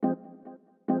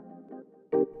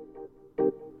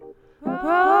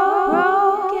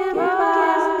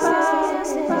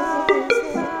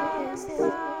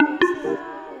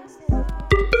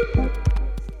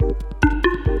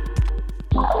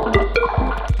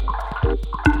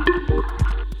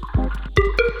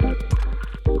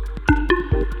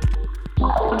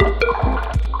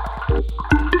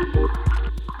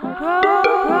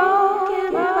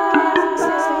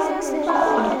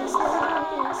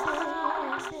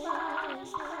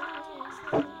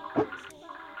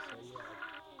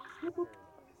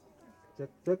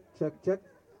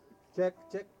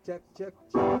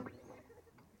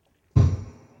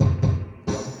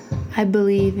I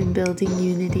believe in building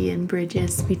unity and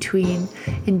bridges between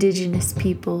Indigenous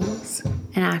peoples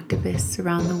and activists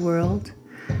around the world,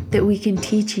 that we can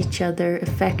teach each other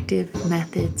effective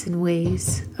methods and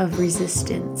ways of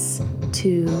resistance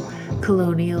to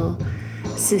colonial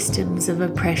systems of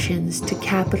oppressions, to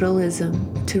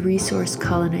capitalism, to resource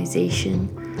colonization.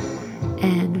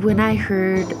 And when I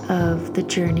heard of the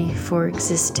Journey for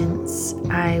Existence,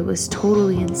 I was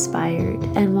totally inspired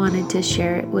and wanted to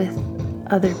share it with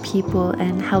other people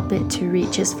and help it to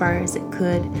reach as far as it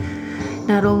could,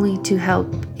 not only to help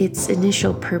its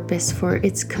initial purpose for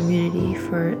its community,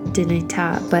 for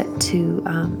Dinétah, but to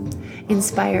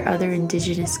inspire other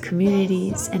Indigenous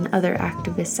communities and other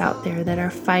activists out there that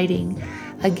are fighting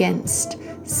against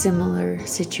similar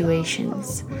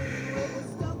situations.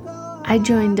 I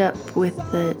joined up with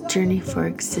the Journey for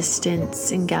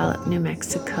Existence in Gallup, New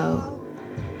Mexico,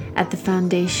 at the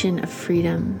Foundation of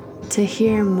Freedom, to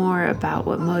hear more about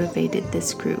what motivated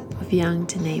this group of young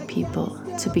Diné people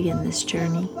to begin this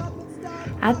journey.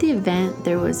 At the event,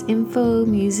 there was info,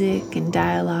 music, and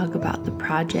dialogue about the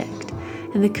project,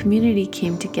 and the community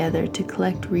came together to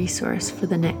collect resource for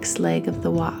the next leg of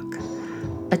the walk,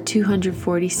 a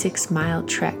 246-mile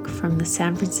trek from the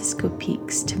San Francisco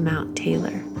Peaks to Mount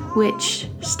Taylor, which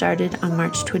started on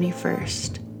March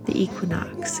 21st, the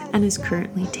equinox, and is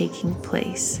currently taking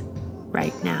place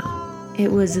right now.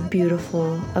 It was a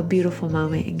beautiful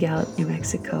moment in Gallup, New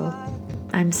Mexico.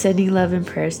 I'm sending love and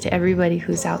prayers to everybody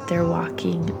who's out there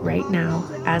walking right now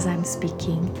as I'm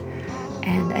speaking.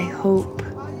 And I hope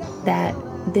that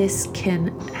this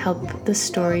can help the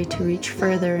story to reach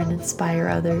further and inspire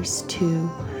others to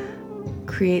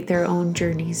create their own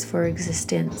journeys for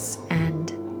existence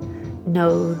and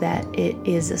know that it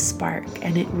is a spark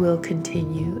and it will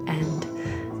continue, and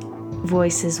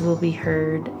voices will be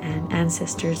heard and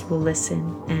ancestors will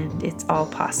listen, and it's all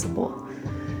possible.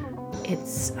 It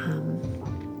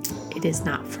is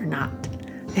not for naught.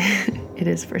 It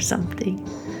is for something.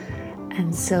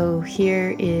 And so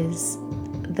here is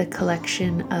the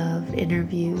collection of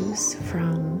interviews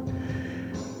from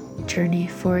Journey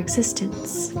for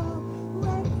Existence.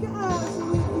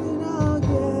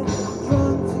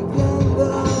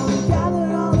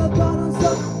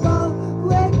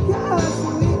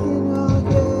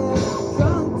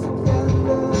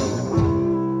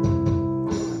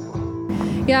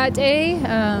 Today,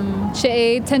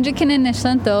 she tenjikin in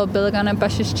Nishlanto, Bilagana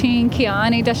Bashichin,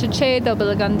 Kiani Dashache, the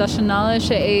Bilagan Dashanala,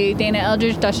 she Dana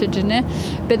Eldridge Dashajine,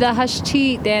 Bida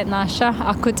Hashti, that Nasha,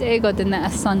 Akut Ego, the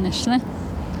Nasan Nishlin.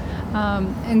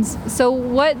 And so,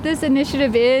 what this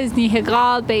initiative is,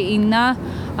 Nihigal Beina,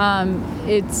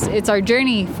 it's our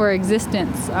journey for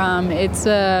existence.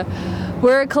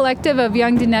 We're a collective of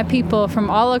young Diné people from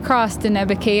all across Diné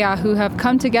Bikéyah who have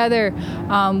come together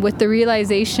with the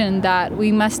realization that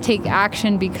we must take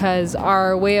action because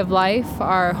our way of life,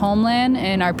 our homeland,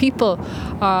 and our people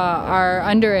are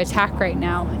under attack right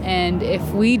now. And if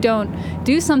we don't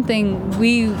do something,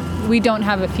 we don't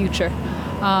have a future.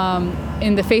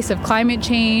 In the face of climate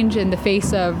change, in the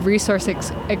face of resource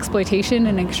exploitation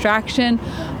and extraction,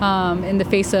 in the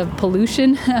face of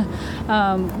pollution,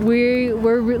 we're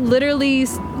literally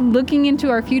looking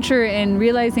into our future and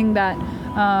realizing that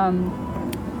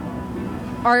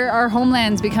our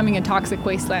homeland's becoming a toxic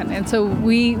wasteland. And so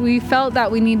we felt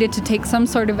that we needed to take some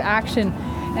sort of action.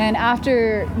 And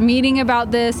after meeting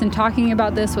about this and talking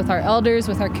about this with our elders,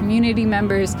 with our community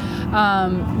members,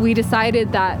 we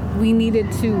decided that we needed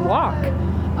to walk.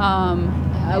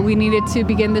 We needed to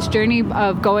begin this journey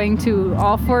of going to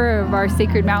all 4 of our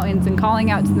sacred mountains and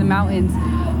calling out to the mountains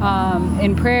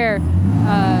in prayer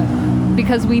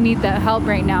because we need that help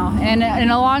right now. And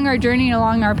along our journey,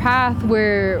 along our path,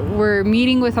 we're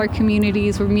meeting with our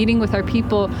communities, we're meeting with our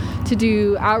people to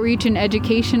do outreach and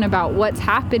education about what's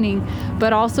happening,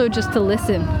 but also just to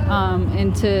listen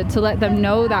and to let them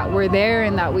know that we're there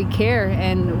and that we care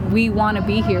and we want to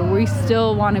be here. We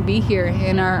still want to be here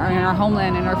in our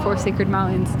homeland, in our 4 sacred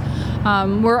mountains.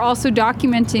 We're also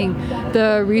documenting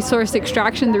the resource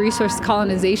extraction, the resource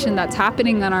colonization that's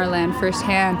happening on our land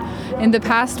firsthand. In the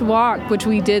past walk, which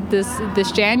we did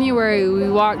this January, we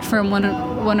walked from one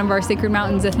of our sacred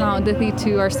mountains, Zithnaodithi,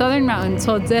 to our southern mountain,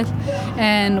 Tsodzith,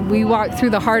 and we walked through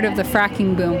the heart of the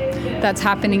fracking boom that's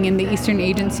happening in the Eastern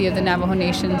Agency of the Navajo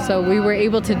Nation. So we were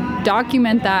able to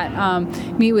document that,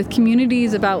 meet with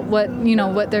communities about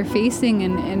what they're facing,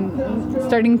 and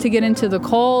starting to get into the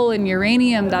coal and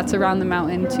uranium that's around the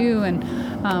mountain too.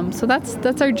 And so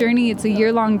that's our journey. It's a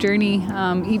year-long journey.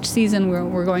 Each season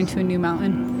we're going to a new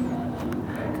mountain.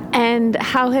 And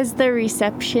how has the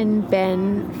reception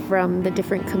been from the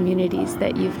different communities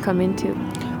that you've come into?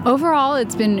 Overall,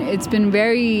 it's been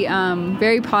very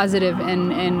very positive,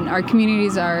 and our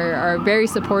communities are very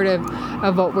supportive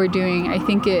of what we're doing. I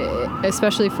think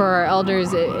especially for our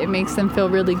elders, it makes them feel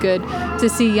really good to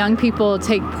see young people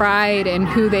take pride in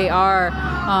who they are,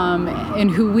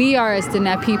 and who we are as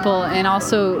Diné people, and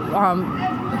also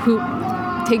who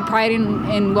take pride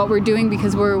in what we're doing,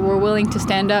 because we're willing to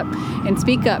stand up and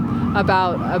speak up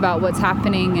about what's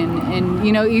happening, and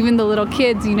even the little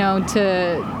kids,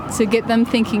 to get them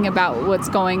thinking about what's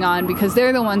going on, because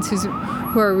they're the ones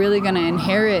who are really going to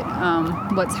inherit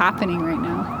what's happening right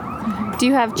now. Do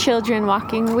you have children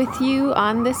walking with you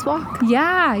on this walk?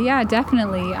 Yeah,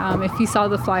 definitely. If you saw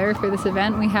the flyer for this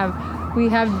event, we have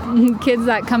kids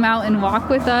that come out and walk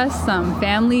with us,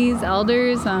 families,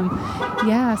 elders.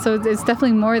 So it's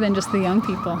definitely more than just the young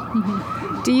people.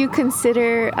 Mm-hmm. Do you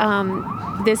consider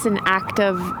this an act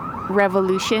of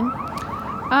revolution?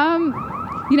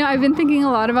 I've been thinking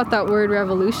a lot about that word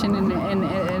revolution, and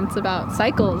it's about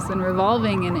cycles and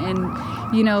revolving, and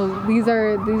these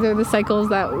are the cycles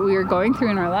that we are going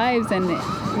through in our lives, and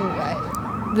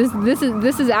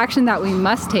this is action that we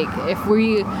must take if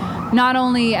we, not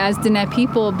only as Diné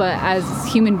people, but as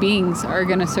human beings, are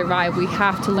going to survive. We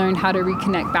have to learn how to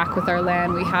reconnect back with our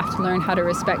land. We have to learn how to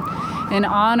respect and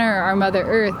honor our Mother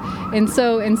Earth. And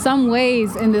so in some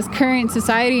ways, in this current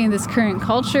society, in this current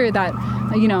culture that,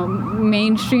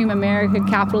 mainstream America,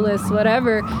 capitalist,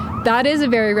 whatever, that is a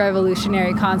very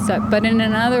revolutionary concept. But in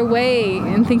another way,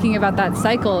 in thinking about that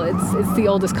cycle, it's the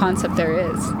oldest concept there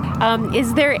is.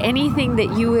 Is there anything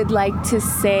that you would like to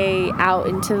say out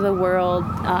into the world,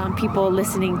 people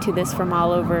listening to this from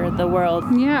all over the world?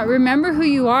 Yeah, remember who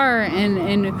you are,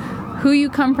 and who you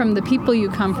come from, the people you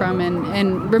come from,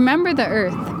 and remember the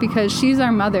earth, because she's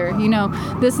our mother.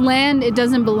 This land, it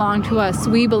doesn't belong to us.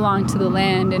 We belong to the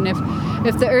land. And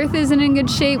if the earth isn't in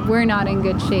good shape, we're not in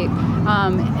good shape.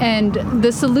 And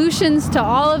the solutions to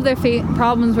all of the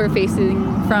problems we're facing,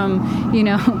 from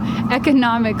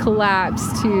economic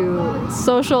collapse to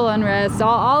social unrest,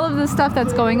 all of the stuff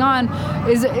that's going on,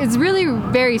 is really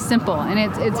very simple. And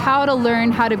it's how to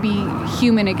learn how to be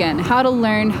human again, how to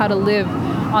learn how to live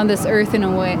on this earth in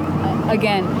a way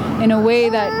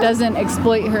that doesn't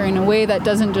exploit her, in a way that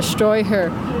doesn't destroy her.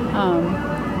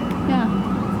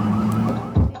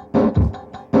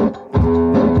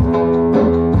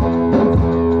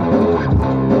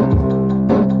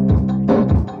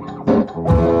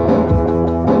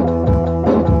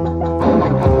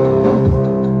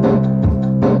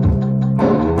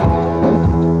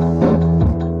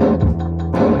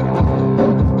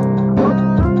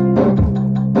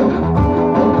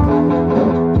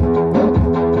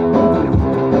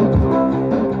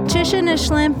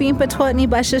 Patwatni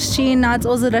Bashashin, not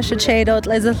Ozadasha Chadot,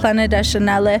 Lezathana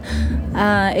Dashanale,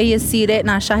 Ayasire,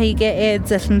 Nashahige, Ed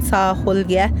Zethansa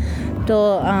Hulge,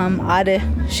 Do Ade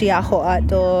Shiaho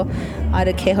Do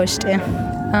Ade Kehoste,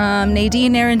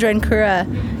 Nadine Narendran Kura,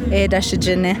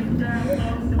 Edashajine.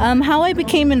 How I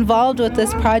became involved with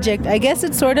this project, I guess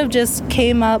it sort of just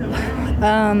came up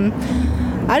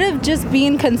out of just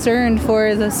being concerned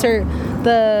for the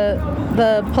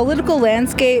political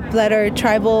landscape that our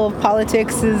tribal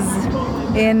politics is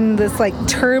in, this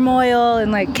turmoil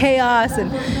and chaos,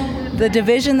 and the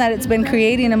division that it's been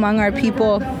creating among our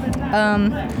people.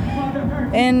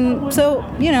 And so,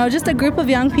 just a group of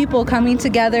young people coming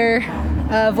together,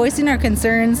 voicing our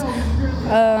concerns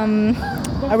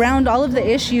around all of the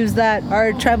issues that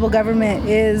our tribal government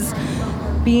is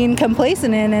being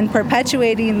complacent in, and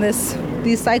perpetuating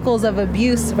these cycles of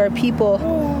abuse of our people.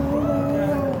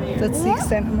 That's the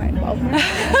extent of my involvement.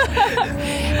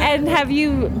 And have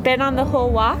you been on the whole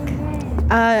walk?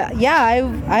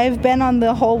 I've been on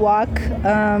the whole walk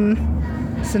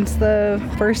since the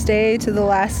first day to the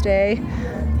last day.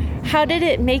 How did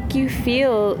it make you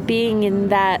feel being in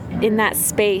that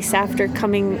space after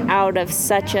coming out of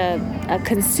such a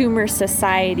consumer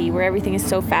society where everything is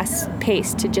so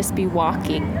fast-paced, to just be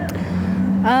walking?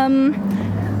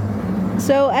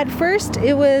 So at first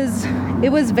it was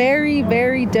very,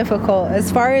 very difficult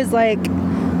as far as like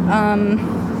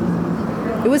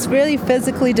it was really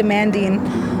physically demanding.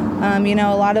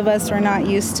 A lot of us were not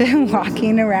used to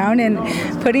walking around and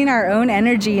putting our own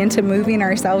energy into moving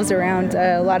ourselves around.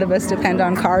 A lot of us depend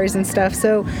on cars and stuff.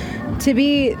 So to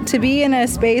be in a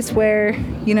space where,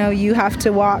 you have to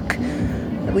walk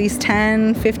at least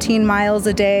 10, 15 miles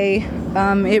a day,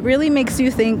 it really makes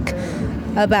you think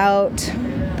about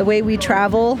the way we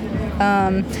travel,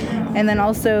 and then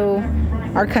also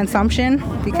our consumption,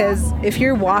 because if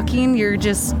you're walking, you're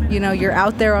just, you're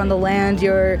out there on the land,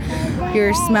 you're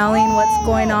smelling what's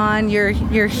going on, you're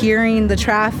hearing the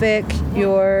traffic,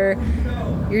 you're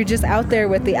just out there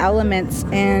with the elements,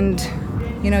 and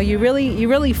you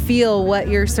really feel what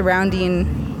your surrounding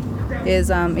is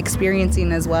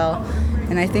experiencing as well.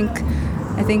 And I think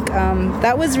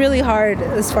that was really hard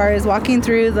as far as walking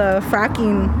through the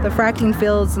fracking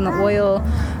fields and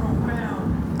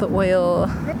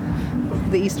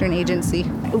the Eastern Agency.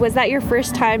 Was that your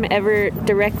first time ever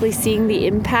directly seeing the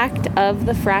impact of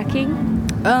the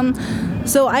fracking?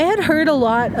 So I had heard a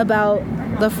lot about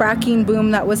the fracking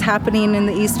boom that was happening in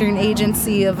the Eastern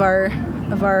Agency of our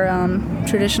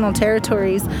traditional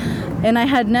territories, and I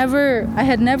had never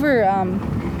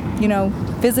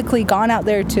physically gone out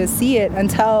there to see it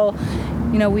until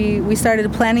we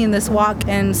started planning this walk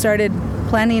and started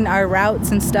planning our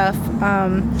routes and stuff.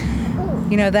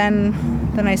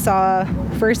 Then I saw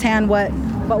firsthand what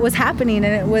was happening,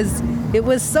 and it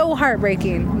was so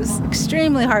heartbreaking. It was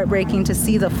extremely heartbreaking to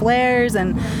see the flares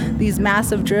and these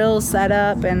massive drills set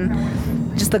up, and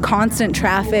just the constant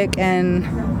traffic and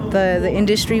the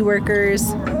industry workers,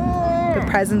 the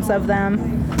presence of them.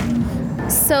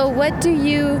 So what do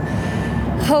you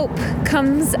hope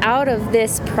comes out of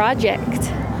this project?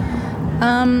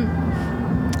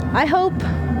 I hope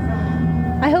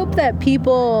that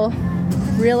people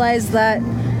realize that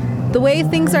the way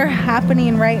things are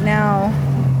happening right now,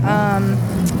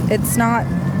 it's not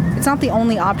the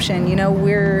only option.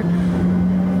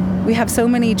 We have so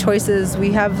many choices.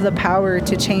 We have the power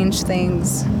to change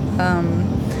things,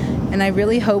 and I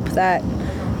really hope that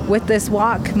with this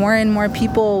walk, more and more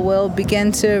people will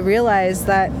begin to realize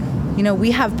that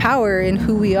we have power in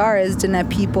who we are as Diné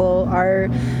people. Our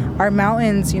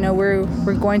mountains, we're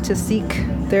going to seek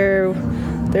their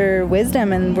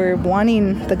wisdom, and we're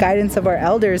wanting the guidance of our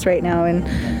elders right now. And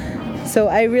so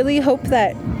I really hope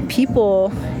that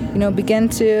people, begin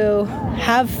to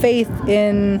have faith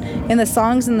in the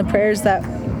songs and the prayers that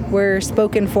were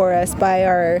spoken for us by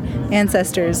our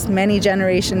ancestors many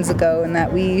generations ago, and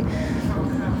that we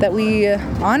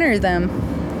honor them.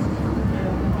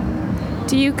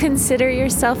 Do you consider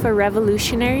yourself a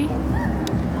revolutionary?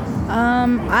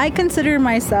 I consider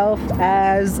myself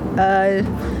as a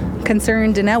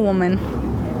concerned Diné woman.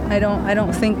 I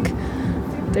don't think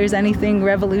there's anything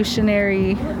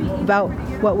revolutionary about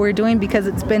what we're doing, because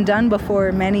it's been done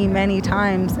before many, many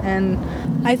times. And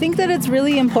I think that it's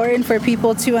really important for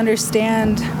people to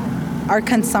understand our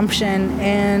consumption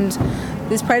and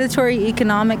this predatory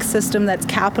economic system that's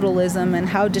capitalism, and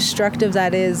how destructive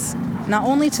that is, not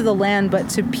only to the land but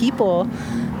to people.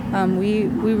 We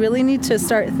really need to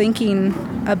start thinking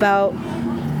about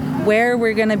where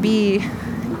we're going to be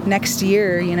next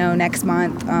year, next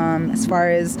month, as far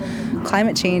as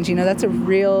climate change. That's a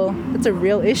real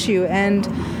issue, and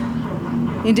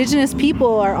Indigenous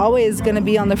people are always going to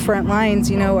be on the front lines.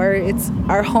 It's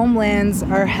our homelands,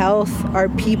 our health, our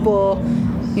people.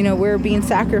 We're being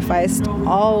sacrificed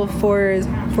all for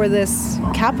this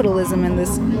capitalism and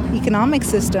this economic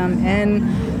system. And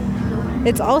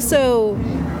it's also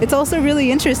really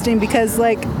interesting because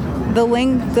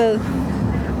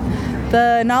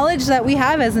the knowledge that we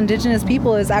have as Indigenous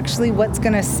people is actually what's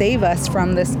going to save us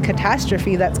from this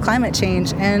catastrophe that's climate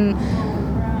change. And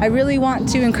I really want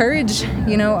to encourage,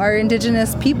 our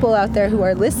Indigenous people out there who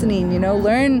are listening,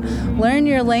 learn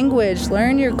your language,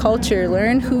 learn your culture,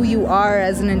 learn who you are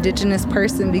as an Indigenous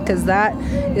person, because that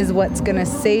is what's going to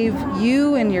save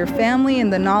you and your family,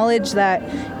 and the knowledge that,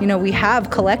 we have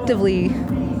collectively.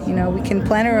 We can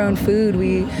plant our own food.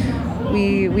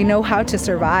 We know how to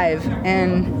survive,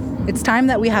 and it's time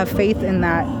that we have faith in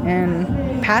that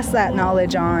and pass that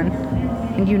knowledge on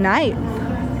and unite.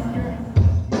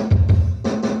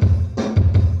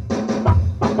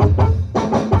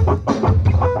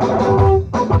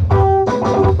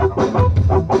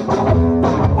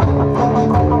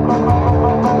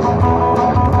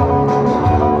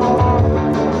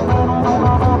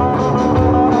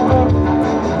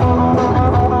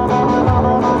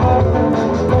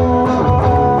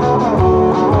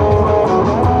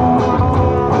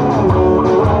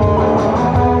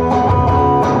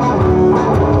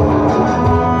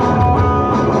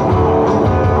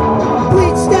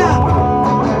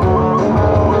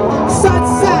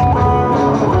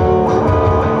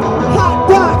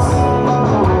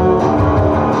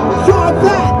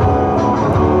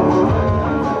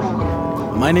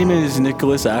 My name is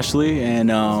Nicholas Ashley, and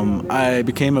I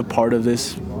became a part of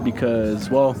this because,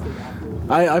 well,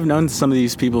 I've known some of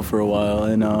these people for a while,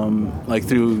 and like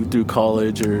through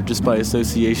college or just by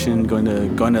association, going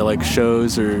to like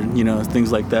shows or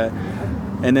things like that.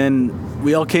 And then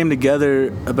we all came together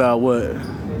about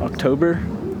October?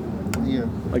 Yeah.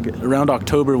 Like around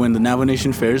October when the Navajo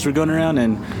Nation fairs were going around,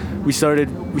 and we started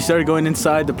going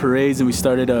inside the parades, and we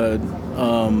started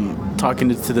talking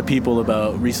to the people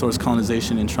about resource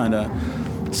colonization and trying to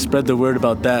spread the word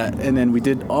about that. And then we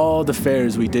did all the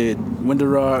fairs. We did Window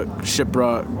Rock,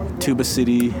 Shiprock, Tuba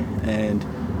City, and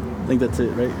I think that's it,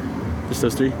 right? Just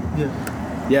those three? Yeah.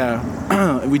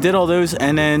 Yeah. We did all those,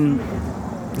 and then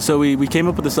so we came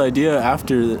up with this idea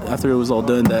after it was all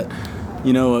done that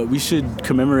we should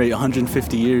commemorate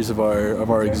 150 years of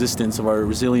our existence, of our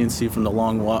resiliency from the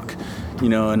long walk,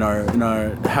 and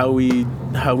our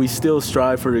how we still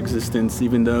strive for existence,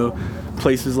 even though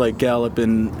places like Gallup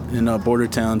and border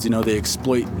towns, they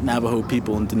exploit Navajo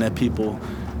people and Diné people,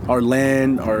 our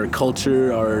land, our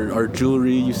culture, our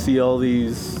jewelry. You see all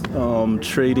these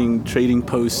trading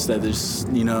posts that just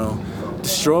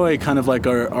destroy kind of like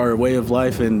our way of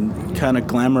life and kind of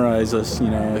glamorize us,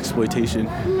 exploitation.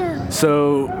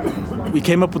 So we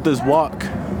came up with this walk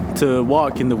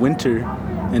in the winter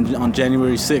and on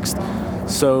January 6th.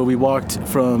 So we walked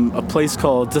from a place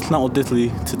called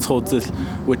Dithnaoldithli to Toldith,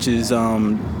 which is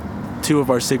two of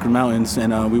our sacred mountains,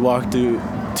 and we walked to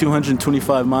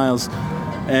 225 miles,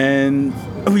 and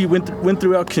we went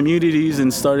throughout communities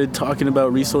and started talking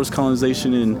about resource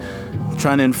colonization and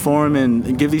trying to inform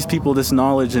and give these people this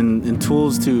knowledge and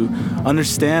tools to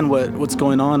understand what's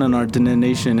going on in our Diné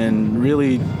Nation and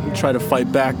really try to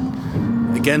fight back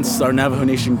against our Navajo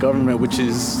Nation government, which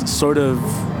is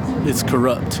it's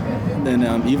corrupt.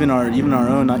 And even our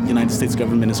own United States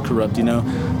government is corrupt.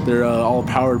 They're all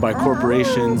powered by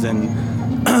corporations and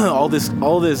all this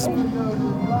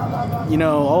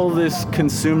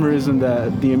consumerism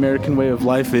that the American way of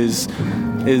life is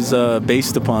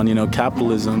based upon,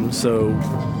 capitalism. So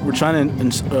we're trying to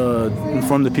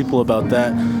inform the people about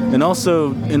that. And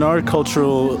also in our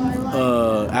cultural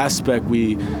aspect,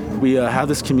 we have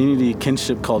this community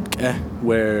kinship called K'eh,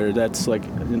 where that's like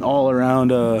an all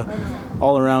around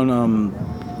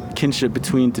kinship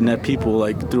between Diné people,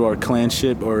 like through our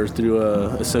clanship or through a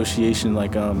association,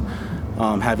 like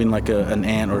having like an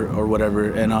aunt or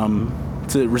whatever, and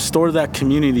to restore that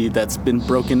community that's been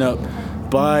broken up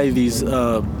by these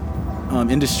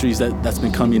industries that's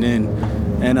been coming in.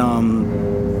 And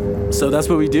so that's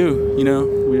what we do.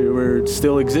 We're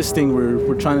still existing.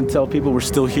 We're trying to tell people we're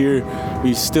still here.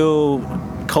 We still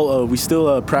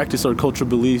practice our cultural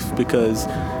belief because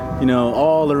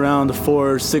all around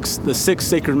the six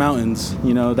sacred mountains,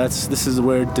 this is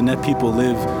where Diné people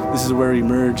live. This is where we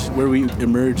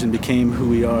emerged and became who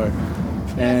we are.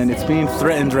 And it's being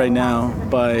threatened right now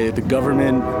by the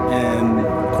government and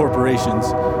corporations.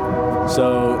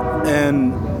 So,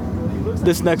 and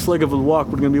this next leg of the walk,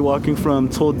 we're going to be walking from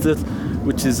Toldith,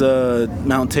 which is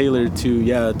Mount Taylor, to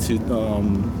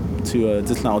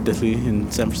Dithnaoldithli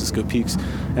in San Francisco Peaks,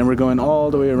 and we're going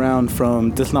all the way around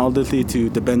from Dithnaoldithli to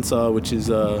Debensa, which is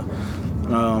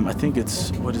I think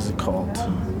it's, what is it called?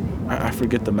 I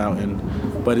forget the mountain,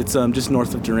 but it's just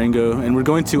north of Durango, and we're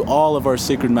going to all of our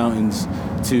sacred mountains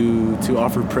to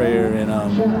offer prayer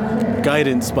and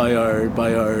guidance by our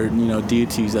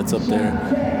deities that's up there,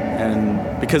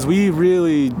 and because we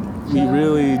really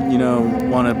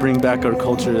want to bring back our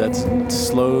culture that's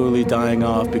slowly dying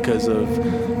off because of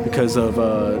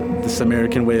this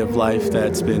American way of life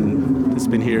that's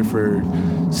been here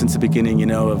since the beginning,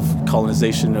 of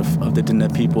colonization of the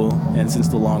Diné people and since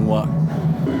the Long Walk.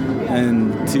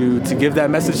 And to give that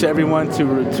message to everyone,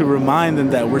 to remind them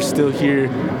that we're still here,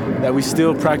 that we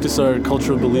still practice our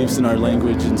cultural beliefs and our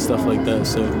language and stuff like that.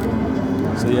 So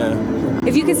yeah.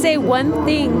 If you could say one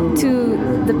thing to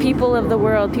the people of the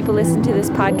world, people listen to this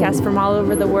podcast from all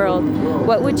over the world,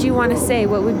 what would you want to say?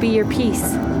 What would be your piece?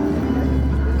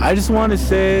 I just want to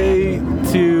say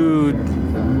to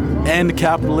end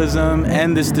capitalism,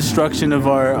 end this destruction of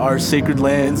our sacred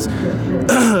lands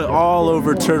all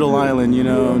over Turtle Island,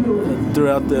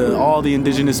 throughout all the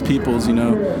indigenous peoples,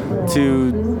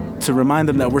 to remind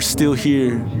them that we're still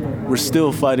here. We're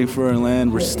still fighting for our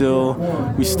land. We still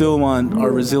want our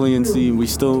resiliency.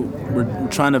 We're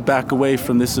trying to back away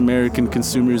from this American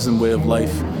consumerism way of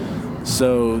life.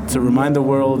 So to remind the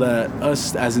world that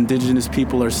us as indigenous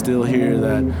people are still here,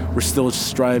 that we're still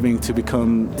striving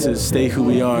to stay who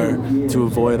we are, to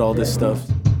avoid all this stuff.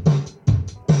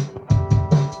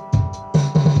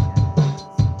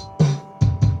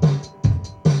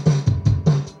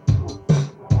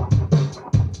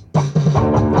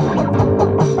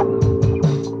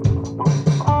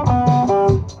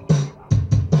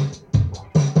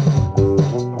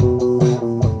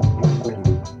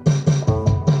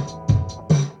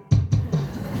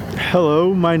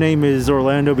 my name is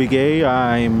Orlando Bigay.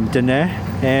 I'm Dene,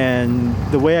 and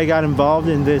the way I got involved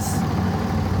in this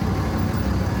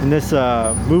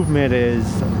movement is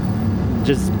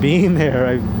just being there.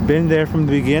 I've been there from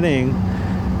the beginning.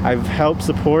 I've helped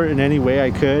support in any way I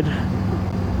could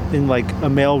in like a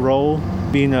male role,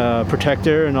 being a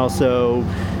protector, and also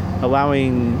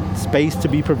allowing space to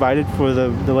be provided for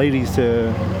the ladies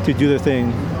to do their thing.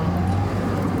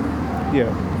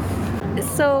 Yeah.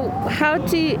 So how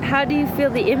do you feel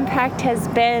the impact has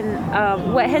been?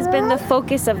 What has been the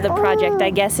focus of the project,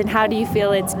 I guess, and how do you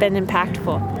feel it's been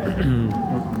impactful?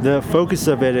 The focus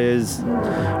of it is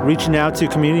reaching out to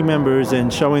community members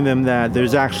and showing them that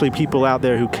there's actually people out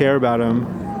there who care about them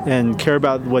and care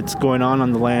about what's going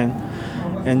on the land,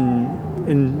 and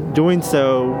in doing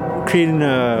so, creating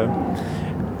a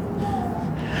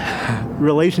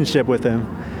relationship with them.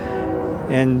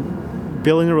 And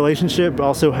building a relationship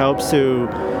also helps to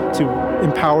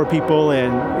empower people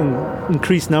and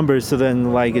increase numbers. So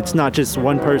then, like, it's not just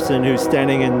one person who's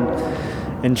standing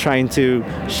and trying to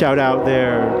shout out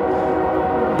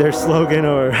their slogan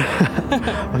or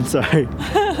I'm sorry.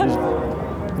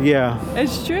 Yeah.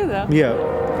 It's true though. Yeah.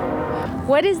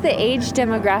 What is the age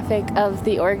demographic of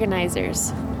the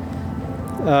organizers?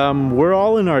 We're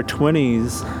all in our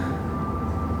 20s.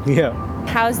 Yeah.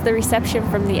 How's the reception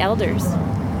from the elders?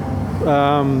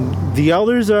 The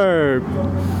elders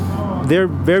they're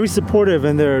very supportive,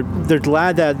 and they're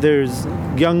glad that there's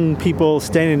young people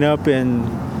standing up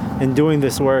and doing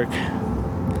this work.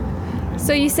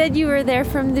 So you said you were there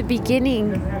from the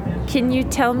beginning. Can you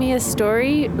tell me a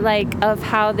story of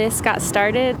how this got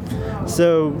started?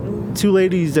 So two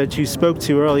ladies that you spoke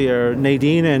to earlier,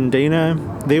 Nadine and Dana,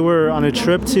 they were on a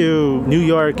trip to New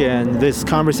York, and this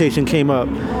conversation came up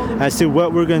as to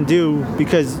what we're going to do,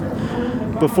 because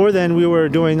before then we were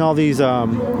doing all these,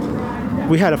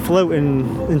 we had a float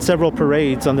in several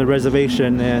parades on the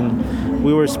reservation, and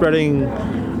we were spreading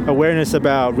awareness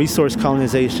about resource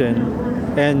colonization.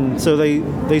 And so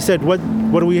they said, what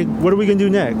are we going to do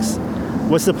next?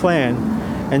 What's the plan?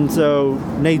 And so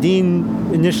Nadine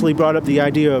initially brought up the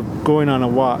idea of going on a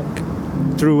walk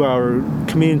through our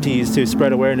communities to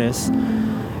spread awareness.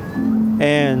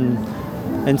 And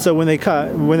so when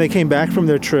they came back from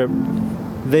their trip,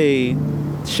 they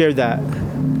shared that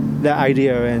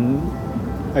idea, and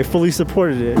I fully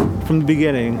supported it from the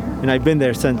beginning, and I've been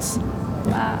there since.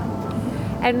 Wow.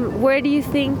 And where do you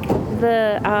think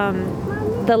the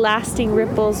lasting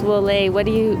ripples will lay? What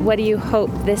do you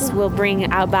hope this will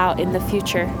bring about in the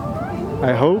future?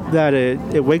 I hope that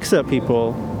it wakes up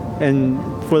people, and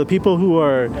for the people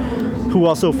who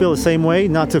also feel the same way,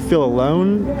 not to feel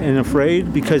alone and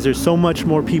afraid, because there's so much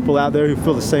more people out there who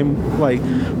feel the same,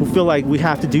 who feel like we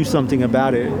have to do something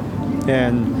about it,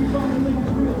 and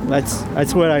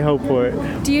that's what I hope for it.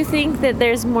 Do you think that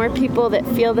there's more people that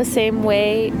feel the same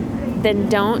way than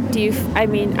don't?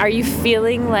 Are you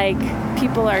feeling like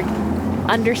people are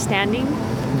understanding?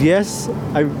 Yes,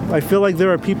 I feel like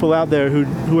there are people out there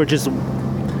who are just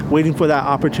waiting for that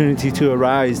opportunity to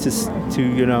arise, to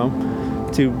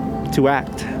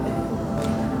act.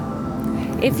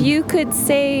 If you could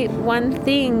say one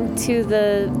thing to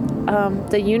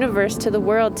the universe, to the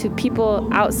world, to people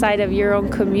outside of your own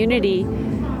community,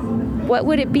 what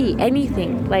would it be?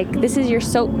 Anything. This is your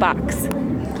soapbox.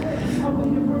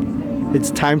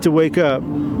 It's time to wake up.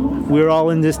 We're all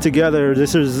in this together.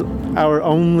 This is the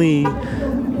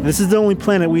only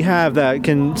planet we have that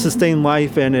can sustain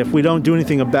life, and if we don't do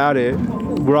anything about it,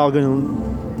 we're all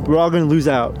gonna lose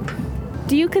out.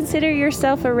 Do you consider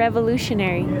yourself a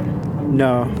revolutionary?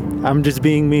 No, I'm just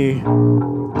being me.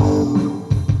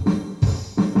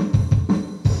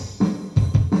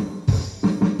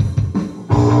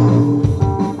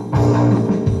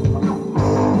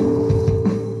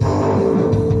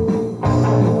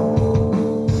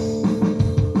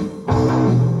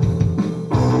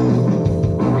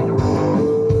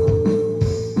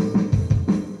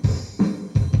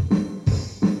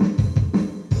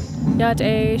 Yat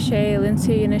A, Shay,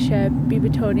 Lindsay, Nisheb,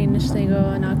 Bibatoni,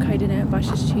 Nishlingo, and Akaidine,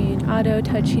 Bashichin, Ado,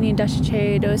 Tachini,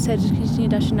 Dashiche, Do Sedjini,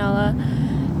 Dashinala.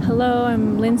 Hello,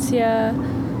 I'm Lincia.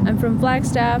 I'm from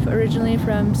Flagstaff, originally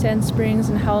from Sand Springs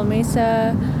and Howell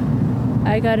Mesa.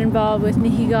 I got involved with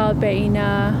Nihigal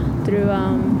Be'ina through,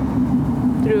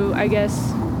 I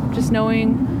guess, just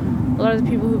knowing a lot of the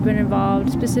people who've been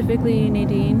involved, specifically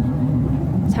Nadine.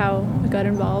 That's how we got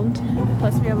involved.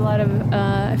 Plus, we have a lot of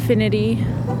affinity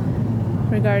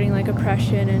regarding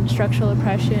oppression and structural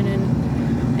oppression and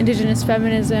indigenous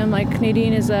feminism.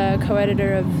 Nadine is a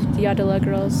co-editor of the Yadala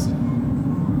Girls.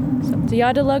 So the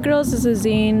Yadala Girls is a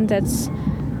zine that's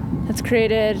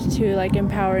created to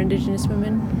empower indigenous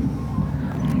women.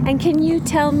 And can you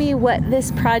tell me what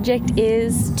this project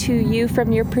is to you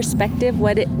from your perspective?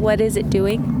 What is it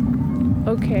doing?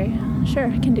 Okay,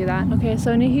 sure, I can do that. Okay,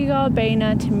 so Nihigal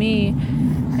Beina to me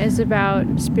is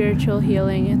about spiritual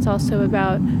healing. It's also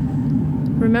about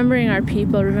remembering our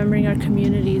people, remembering our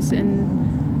communities,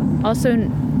 and also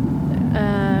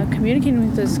communicating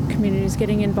with those communities,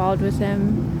 getting involved with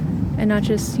them, and not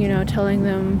just, telling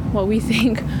them what we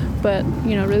think, but,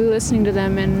 really listening to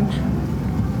them. And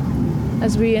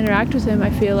as we interact with them, I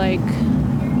feel like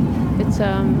it's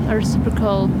a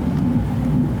reciprocal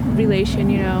relation,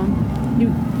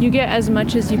 You get as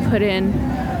much as you put in.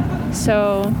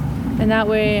 So in that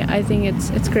way, I think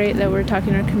it's great that we're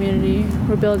talking to our community.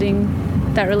 We're building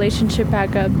that relationship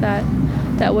back up,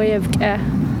 that way of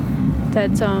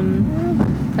that's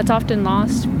often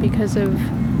lost because of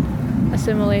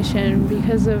assimilation,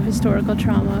 because of historical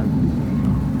trauma,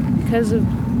 because of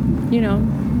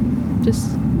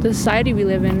just the society we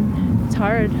live in. It's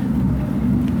hard.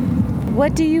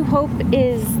 What do you hope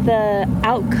is the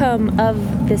outcome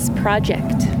of this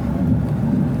project?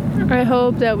 I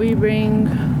hope that we bring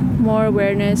more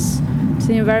awareness to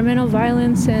the environmental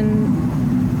violence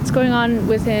and what's going on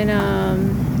within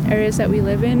areas that we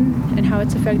live in, and how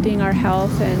it's affecting our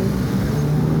health, and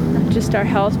not just our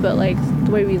health, but like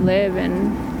the way we live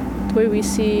and the way we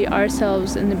see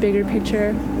ourselves in the bigger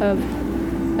picture of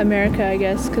America, I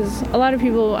guess. Because a lot of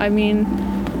people, I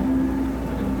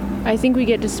think we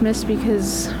get dismissed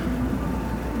because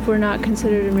we're not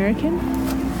considered American.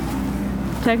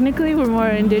 Technically, we're more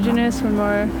indigenous, we're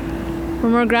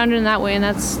more grounded in that way, and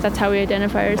that's how we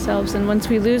identify ourselves. And once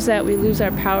we lose that, we lose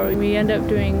our power. We end up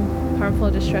doing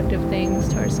harmful, destructive things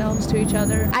to ourselves, to each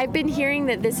other. I've been hearing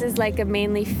that this is like a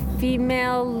mainly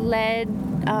female-led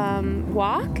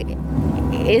walk.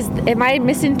 Am I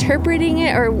misinterpreting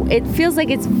it, or it feels like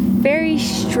it's very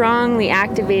strongly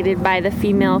activated by the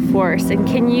female force? And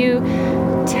can you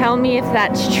tell me if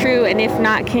that's true, and if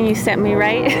not, can you set me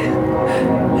right?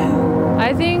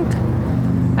 I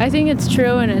think it's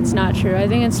true and it's not true. I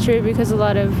think it's true because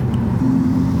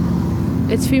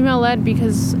it's female-led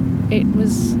because it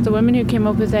was the women who came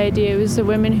up with the idea. It was the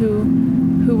women who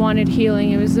wanted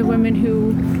healing. It was the women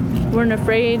who weren't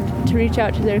afraid to reach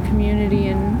out to their community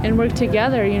and work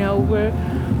together.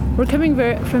 We're coming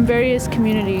from various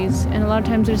communities, and a lot of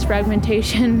times there's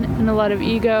fragmentation and a lot of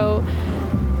ego,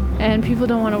 and people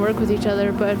don't want to work with each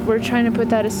other, but we're trying to put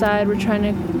that aside. We're trying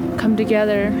to come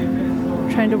together,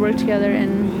 trying to work together,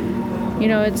 and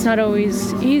it's not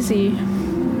always easy,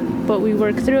 but we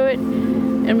work through it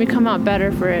and we come out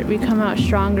better for it. We come out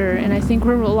stronger, and I think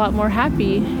we're a lot more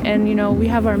happy. And we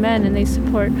have our men, and they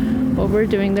support what we're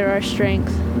doing. They're our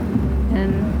strength,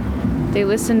 and they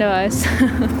listen to us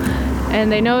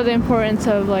and they know the importance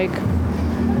of like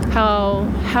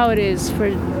how it is for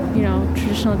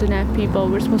traditional Diné people.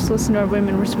 We're supposed to listen to our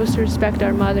women. We're supposed to respect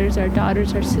our mothers, our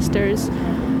daughters, our sisters,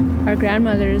 our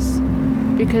grandmothers,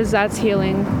 because that's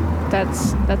healing.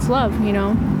 That's love.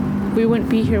 We wouldn't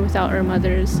be here without our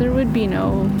mothers. There would be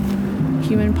no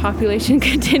human population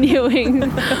continuing.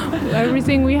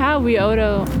 Everything we have, we owe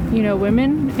to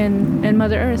women and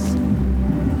Mother Earth.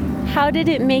 How did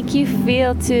it make you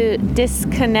feel to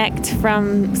disconnect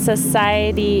from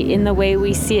society in the way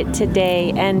we see it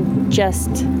today and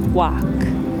just walk?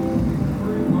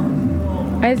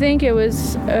 I think it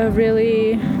was a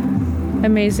really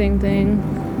amazing thing,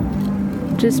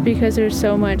 just because there's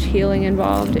so much healing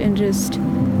involved in just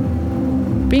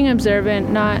being observant,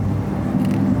 not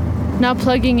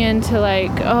plugging into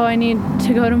like, oh, I need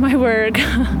to go to my work,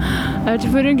 I have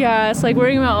to put in gas, like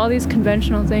worrying about all these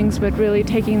conventional things, but really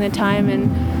taking the time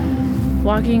and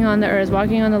walking on the earth,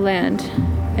 walking on the land,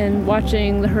 and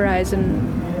watching the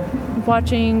horizon,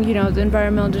 watching, the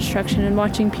environmental destruction, and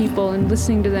watching people and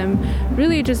listening to them,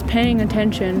 really just paying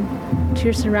attention to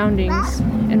your surroundings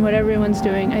and what everyone's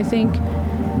doing. I think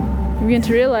we begin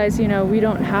to realize, we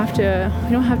don't have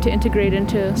to integrate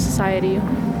into society.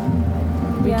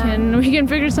 We can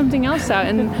figure something else out.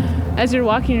 And as you're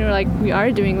walking, you're like, we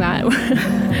are doing that.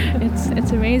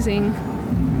 It's amazing.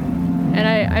 And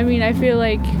I feel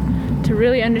like to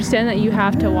really understand that you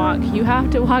have to walk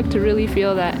to really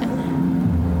feel that.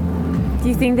 Do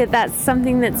you think that that's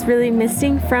something that's really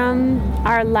missing from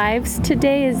our lives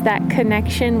today, is that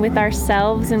connection with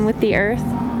ourselves and with the earth?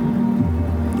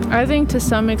 I think to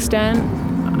some extent.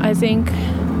 I think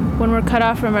when we're cut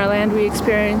off from our land, we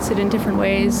experience it in different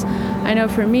ways. I know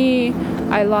for me,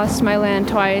 I lost my land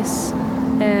twice,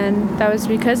 and that was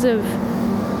because of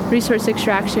resource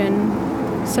extraction.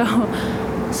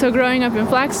 So growing up in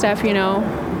Flagstaff,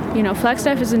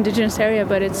 Flagstaff is an indigenous area,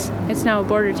 but it's now a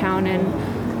border town, and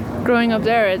growing up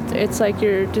there, it's like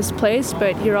you're displaced,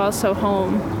 but you're also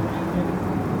home.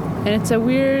 And it's a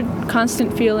weird,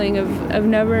 constant feeling of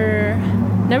never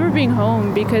being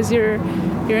home, because you're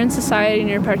in society and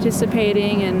you're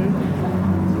participating,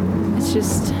 and it's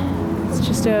just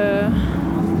a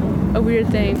weird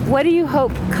thing. What do you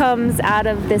hope comes out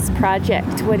of this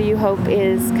project? What do you hope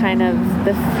is kind of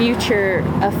the future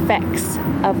effects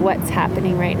of what's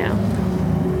happening right now?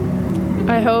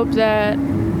 I hope that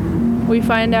we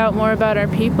find out more about our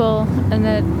people, and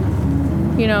that,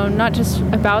 you know, not just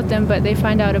about them, but they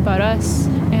find out about us.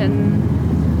 And,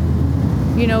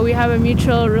 you know, we have a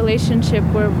mutual relationship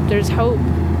where there's hope.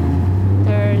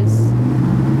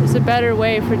 There's a better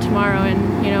way for tomorrow,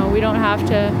 and, you know, we don't have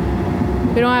to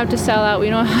sell out. We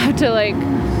don't have to, like,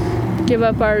 give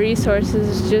up our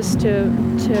resources just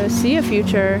to see a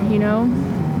future, you know?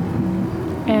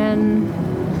 And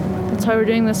that's why we're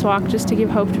doing this walk, just to give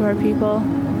hope to our people.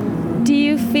 Do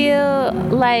you feel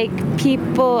like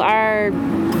people are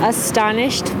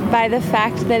astonished by the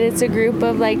fact that it's a group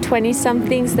of like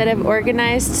 20-somethings that have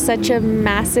organized such a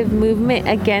massive movement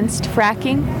against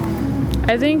fracking?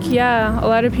 I think, yeah, a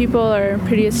lot of people are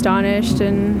pretty astonished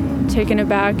and taken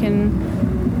aback, and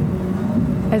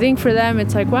I think for them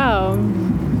it's like, wow,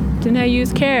 didn't I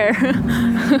use care?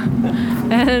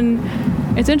 And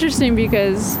it's interesting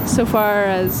because so far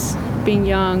as being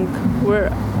young,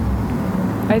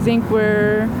 I think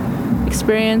we're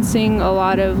experiencing a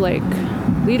lot of like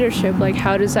leadership, like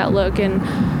how does that look, and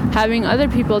having other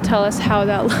people tell us how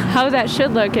that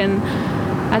should look. And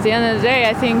at the end of the day,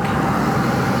 I think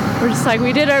we're just like,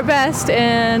 we did our best,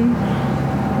 and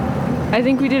I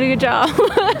think we did a good job.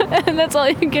 And that's all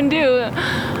you can do.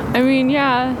 I mean,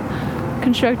 yeah,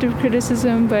 constructive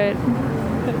criticism, but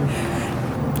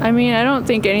I mean, I don't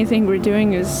think anything we're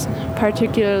doing is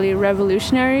particularly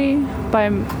revolutionary,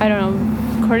 but I don't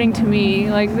know, according to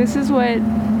me, like this is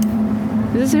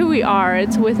who we are.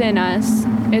 It's within us.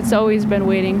 It's always been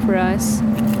waiting for us.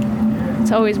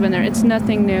 It's always been there. It's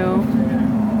nothing new.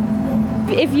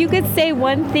 If you could say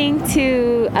one thing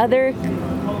to other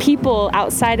people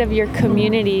outside of your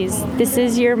communities, this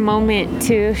is your moment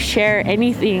to share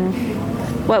anything,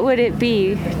 what would it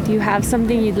be? Do you have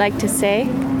something you'd like to say?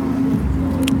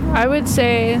 I would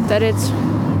say that it's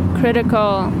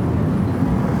critical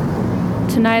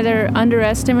to neither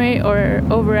underestimate or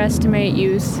overestimate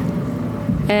youth,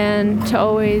 and to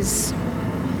always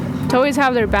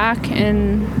have their back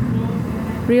and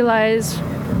realize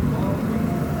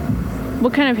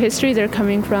what kind of history they're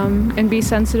coming from, and be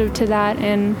sensitive to that.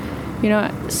 And, you know,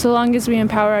 so long as we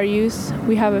empower our youth,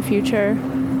 we have a future.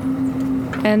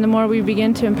 And the more we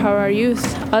begin to empower our youth,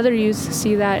 other youth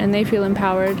see that and they feel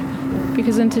empowered.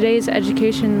 Because in today's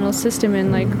educational system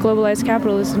and like globalized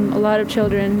capitalism, a lot of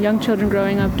children, young children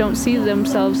growing up, don't see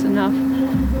themselves enough.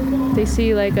 They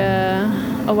see like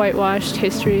a whitewashed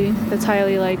history that's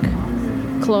highly like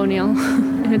colonial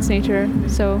in its nature.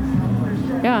 So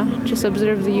yeah, just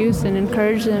observe the youth and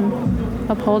encourage them,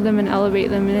 uphold them and elevate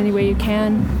them in any way you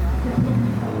can.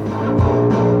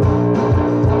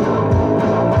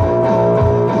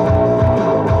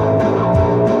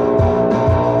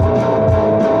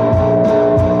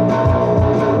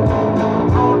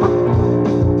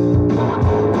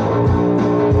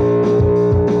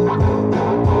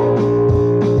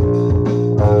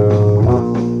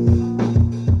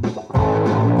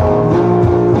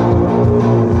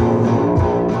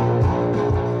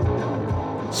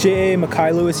 She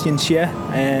Mackay Lewis Yinchia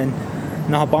and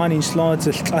Nahabani Shlon to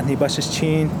Tlatni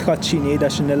Bashachin, Tlachi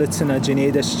Nedash Nilitzina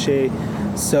Janedash Che.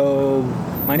 So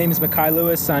my name is Mackay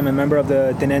Lewis. I'm a member of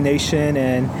the Diné Nation,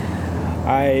 and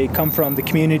I come from the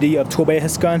community of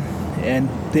Tobehiskan, and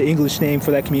the English name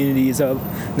for that community is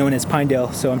known as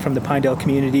Pinedale. So I'm from the Pinedale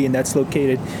community, and that's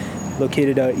located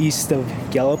east of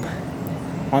Gallup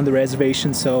on the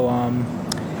reservation. So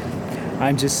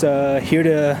I'm just here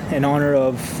in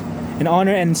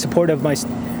honor and support of my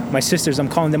sisters. I'm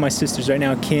calling them my sisters right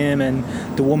now, Kim and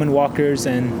the woman walkers,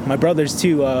 and my brothers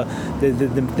too,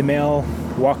 the male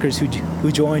walkers who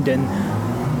joined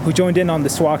in on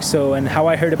this walk. So, and how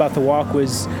I heard about the walk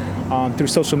was through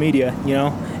social media, you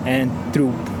know, and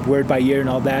through word by ear and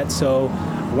all that. So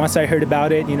once I heard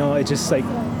about it, you know, it just like,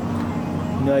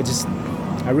 you know,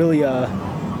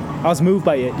 I was moved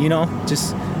by it, you know,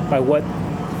 just by what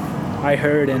I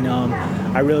heard, and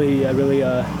I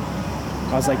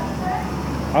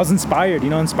was inspired,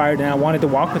 and I wanted to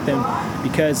walk with them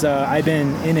because I've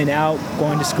been in and out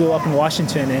going to school up in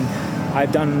Washington, and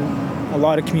I've done a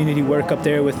lot of community work up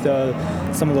there with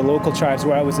some of the local tribes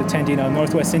where I was attending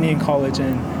Northwest Indian College,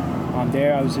 and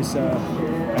there I was just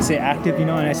I say active,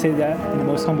 and I say that in the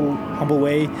most humble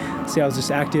way. I say I was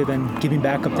just active and giving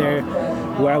back up there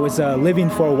where I was living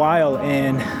for a while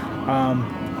and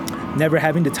never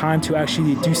having the time to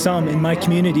actually do some in my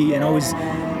community, and always,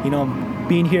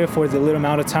 being here for the little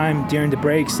amount of time during the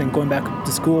breaks and going back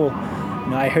to school.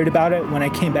 I heard about it when I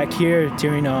came back here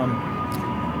during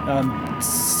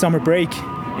summer break,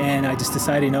 and I just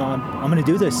decided, I'm going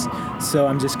to do this. So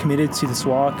I'm just committed to this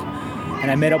walk.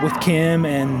 And I met up with Kim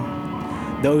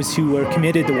and those who were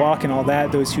committed to walk and all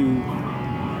that, those who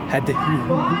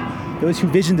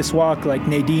visioned this walk, like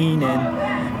Nadine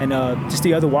and just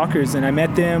the other walkers. And I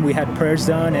met them, we had prayers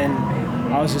done, and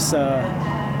I was just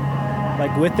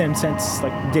with them since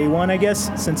day one, I guess,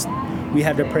 since we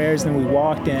had the prayers and we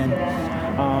walked. And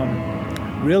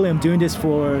really I'm doing this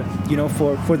for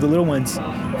the little ones.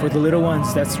 For the little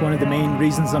ones, that's one of the main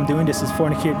reasons I'm doing this, is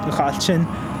for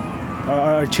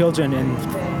our children and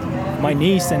my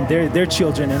niece and their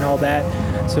children and all that.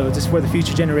 So just for the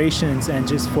future generations and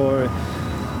just for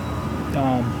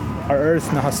our earth,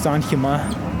 Nahastan Hima,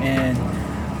 and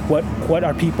what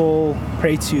our people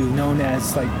pray to, known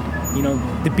as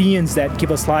the beings that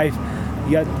give us life.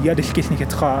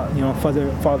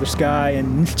 Father Sky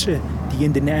and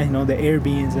the air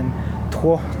beings and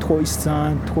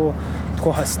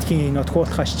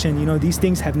these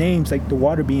things have names, like the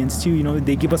water beings too,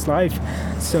 they give us life.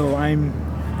 So I'm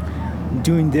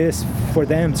doing this for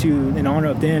them too, in honor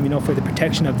of them, for the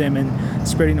protection of them, and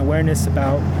spreading awareness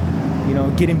about,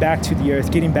 getting back to the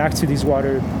earth, getting back to these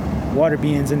water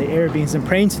beings and the air beings, and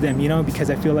praying to them, because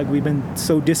I feel like we've been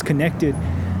so disconnected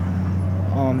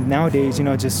nowadays,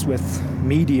 just with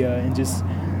media and just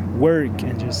work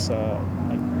and just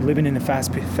living in a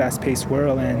fast-paced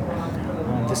world. And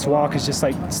this walk is just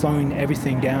slowing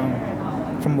everything down.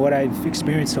 From what I've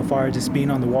experienced so far, just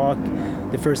being on the walk,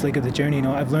 the first leg of the journey,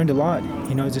 I've learned a lot,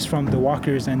 just from the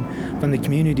walkers and from the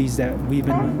communities that we've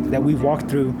walked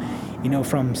through,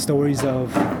 from stories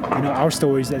of, our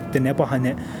stories at the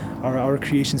Nepahanet, our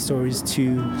creation stories,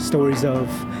 to stories of,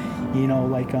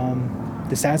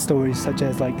 the sad stories, such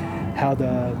as how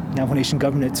the Navajo Nation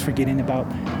government's forgetting about,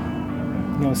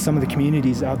 some of the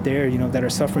communities out there, that are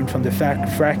suffering from the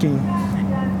fracking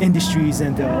industries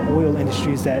and the oil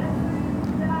industries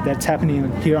that's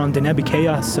happening here on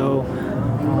Denebikea. So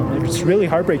it's really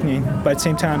heartbreaking, but at the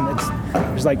same time,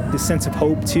 there's this sense of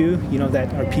hope too,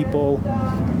 that our people,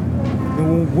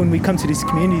 when we come to these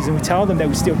communities and we tell them that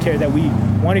we still care, that we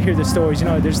want to hear their stories,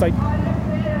 there's a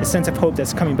sense of hope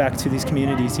that's coming back to these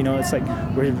communities. It's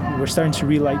we're starting to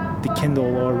relight the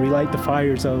kindle or relight the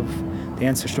fires of the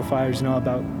ancestral fires,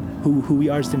 about who we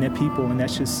are as the Net people, and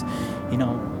that's just,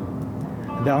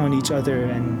 valuing each other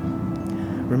and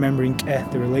remembering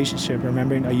the relationship,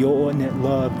 remembering ayo and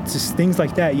love, just things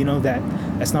like that,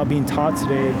 that's not being taught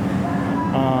today.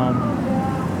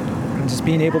 And just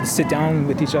being able to sit down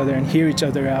with each other and hear each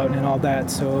other out and all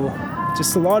that. So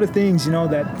just a lot of things,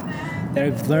 that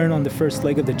I've learned on the first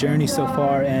leg of the journey so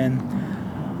far, and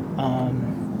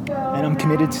I'm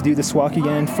committed to do this walk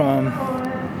again from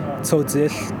Tsodzil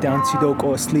down to Dok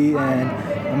Osli, and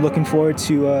I'm looking forward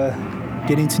to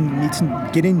getting to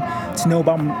know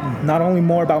about not only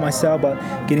more about myself, but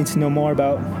getting to know more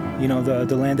about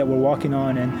the land that we're walking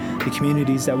on and the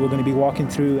communities that we're going to be walking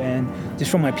through, and just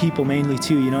from my people mainly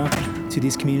too, to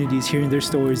these communities, hearing their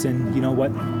stories and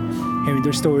hearing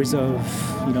their stories of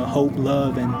hope,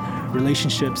 love, and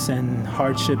relationships and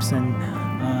hardships and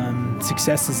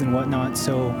successes and whatnot.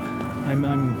 So I'm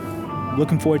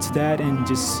looking forward to that, and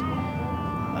just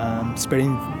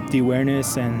spreading the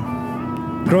awareness. And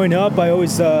growing up, I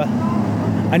always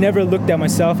I never looked at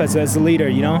myself as a leader.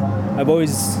 I've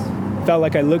always felt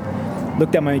like I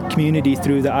looked at my community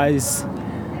through the eyes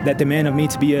that demand of me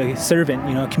to be a servant,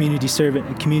 a community servant,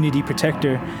 a community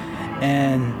protector.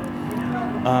 And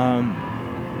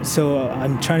so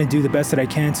I'm trying to do the best that I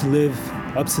can to live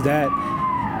up to that,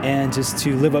 and just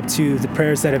to live up to the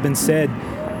prayers that have been said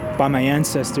by my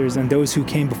ancestors and those who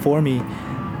came before me,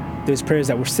 those prayers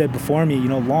that were said before me,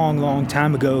 long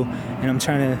time ago. And I'm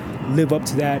trying to live up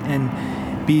to that and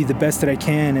be the best that I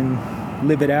can and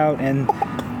live it out, and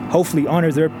hopefully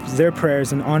honor their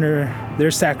prayers and honor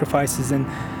their sacrifices and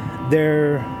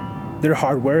their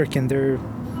hard work and their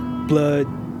blood,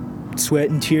 sweat,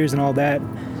 and tears and all that,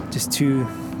 just to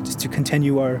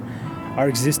continue our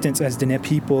existence as Dene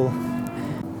people.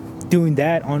 Doing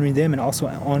that, honoring them, and also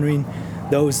honoring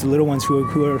those little ones who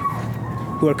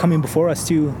are coming before us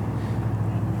too,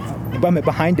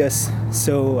 behind us.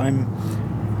 So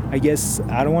I guess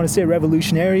I don't want to say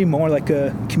revolutionary, more like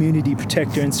a community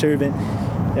protector and servant.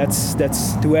 That's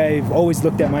the way I've always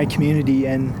looked at my community,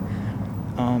 and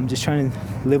Just trying to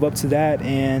live up to that.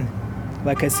 And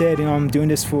like I said, I'm doing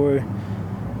this for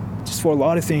a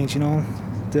lot of things,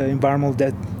 the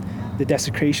environmental the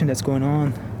desecration that's going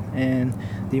on, and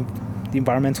the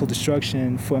environmental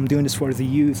destruction. I'm doing this for the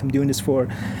youth. I'm doing this for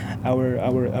our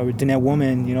Diné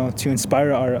women, to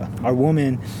inspire our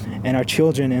women and our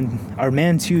children and our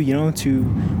men too, to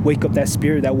wake up that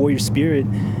spirit, that warrior spirit,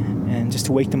 and just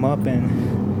to wake them up and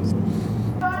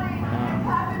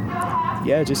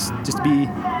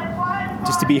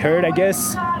just to be heard, I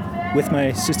guess, with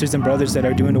my sisters and brothers that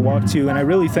are doing the walk too. And I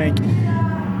really thank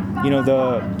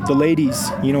the ladies,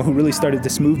 who really started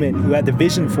this movement, who had the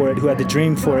vision for it, who had the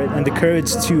dream for it, and the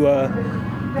courage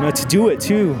to do it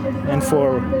too, and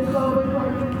for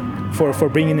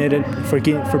bringing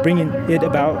it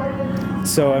about.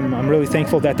 So I'm really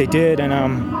thankful that they did, and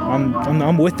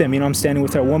I'm with them. I'm standing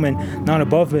with our woman, not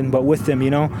above them, but with them.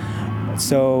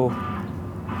 So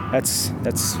that's.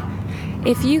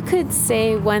 If you could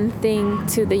say one thing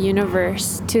to the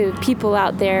universe, to people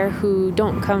out there who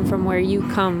don't come from where you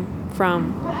come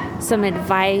from, some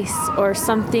advice or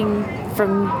something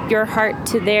from your heart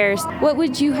to theirs, what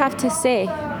would you have to say?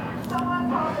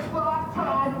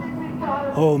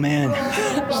 Oh man,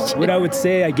 what I would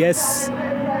say, I guess,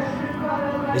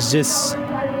 is just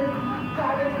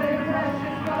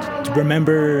to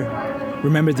remember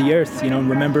the earth,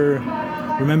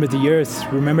 remember the earth,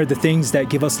 remember the things that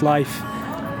give us life,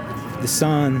 the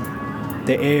sun,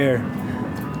 the air,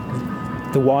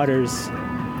 the waters,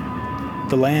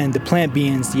 the land, the plant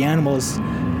beings, the animals,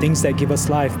 things that give us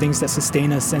life, things that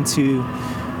sustain us, and to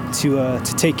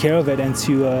take care of it, and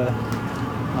to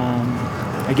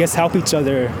I guess help each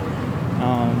other,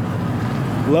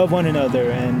 love one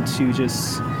another, and to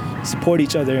just support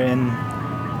each other and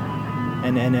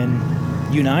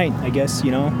unite, I guess,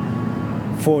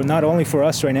 for not only for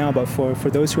us right now, but for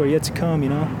those who are yet to come,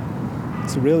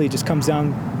 So really it just comes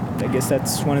down, I guess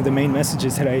that's one of the main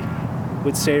messages that I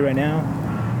would say right now.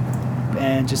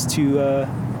 And just to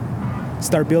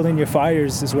start building your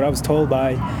fires is what I was told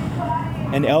by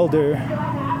an elder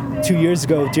 2 years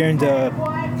ago during the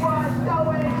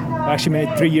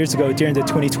 3 years ago during the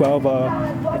 2012,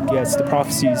 the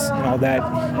prophecies and all that.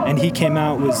 And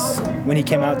when he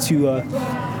came out to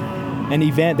an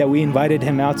event that we invited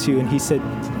him out to, and he said,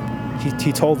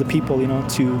 he told the people,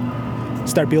 to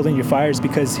start building your fires,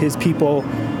 because his people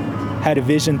had a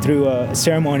vision through a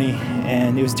ceremony,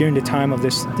 and it was during the time of the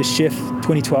shift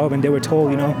 2012, and they were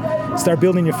told, start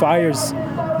building your fires,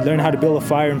 learn how to build a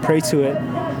fire and pray to it,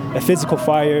 a physical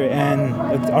fire, and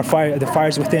the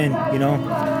fires within,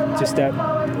 just that,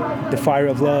 the fire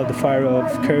of love, the fire of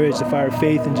courage, the fire of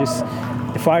faith, and just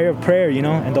the fire of prayer,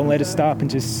 and don't let it stop, and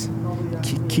just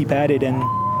keep at it and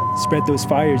spread those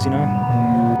fires,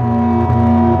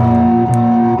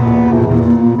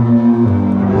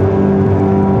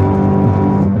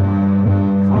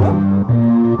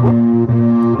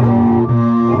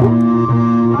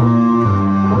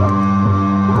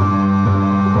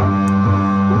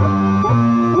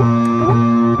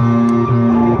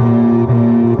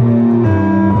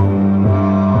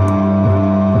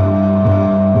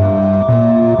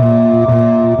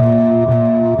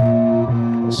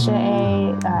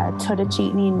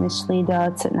 Chitni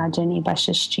Mishlida Titnajani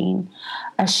Bashishchin,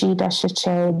 Ashida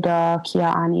Shache da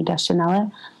Kia Ani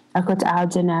Dashanella, Akut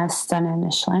Aldina Stana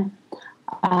Nishle,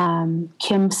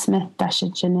 Kim Smith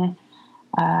Dashajine,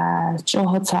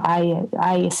 Johota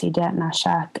Ayasidet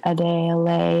Nashak, Ade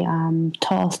Le,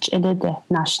 Tolch Idid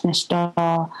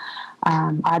Nashnishda,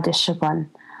 Adishagun.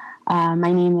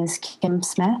 My name is Kim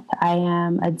Smith. I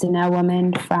am a Diné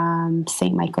woman from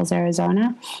St. Michael's,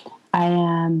 Arizona. I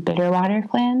am Bitterwater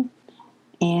Clan.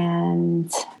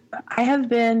 And I have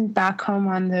been back home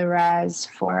on the res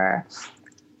for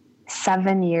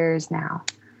 7 years now.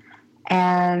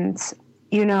 And,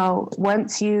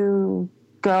 once you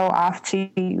go off to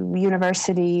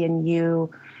university and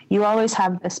you always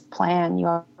have this plan, you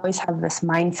always have this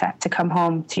mindset to come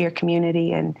home to your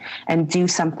community and do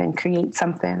something, create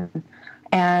something.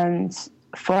 And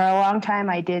for a long time,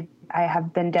 I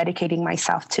have been dedicating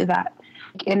myself to that.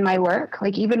 In my work,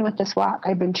 even with this walk,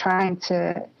 I've been trying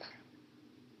to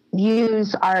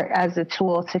use art as a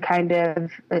tool to kind of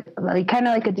like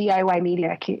a DIY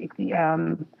media,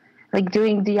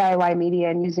 doing DIY media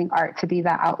and using art to be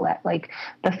that outlet. Like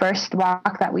the first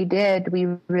walk that we did, we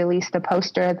released a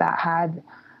poster that had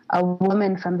a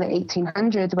woman from the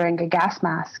 1800s wearing a gas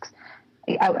mask,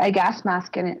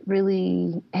 and it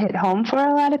really hit home for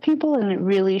a lot of people, and it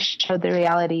really showed the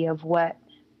reality of where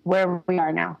we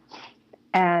are now.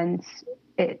 And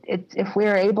if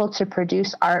we're able to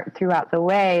produce art throughout the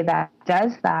way that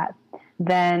does that,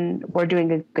 then we're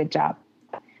doing a good job.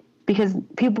 because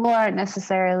people aren't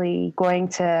necessarily going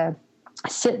to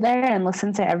sit there and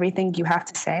listen to everything you have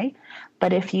to say.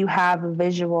 But if you have a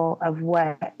visual of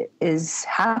what is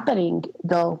happening,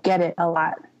 they'll get it a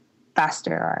lot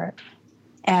faster.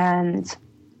 And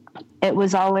it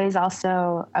was always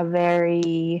also a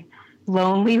very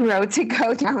lonely road to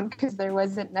go down, because there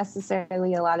wasn't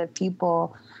necessarily a lot of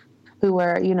people who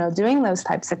were, doing those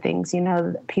types of things.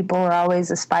 People were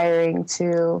always aspiring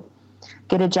to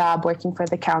get a job working for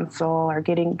the council or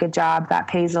getting a job that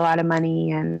pays a lot of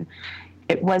money. And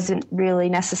it wasn't really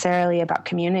necessarily about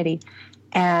community.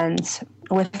 And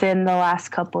within the last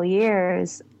couple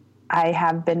years, I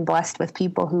have been blessed with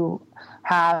people who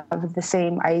have the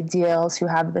same ideals, who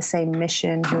have the same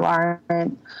mission, who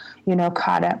aren't,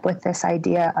 caught up with this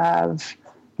idea of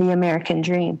the American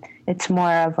dream. It's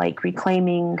more of like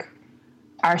reclaiming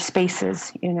our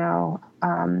spaces,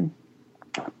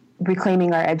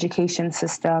 reclaiming our education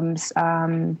systems,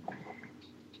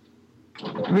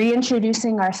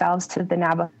 reintroducing ourselves to the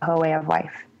Navajo way of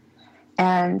life.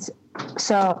 And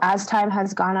so as time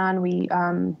has gone on, we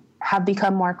have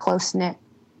become more close-knit.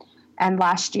 And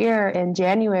last year in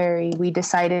January, we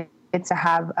decided to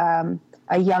have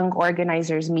a young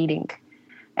organizers meeting.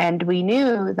 And we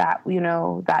knew that,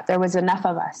 that there was enough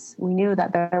of us. We knew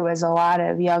that there was a lot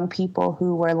of young people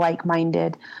who were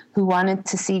like-minded, who wanted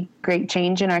to see great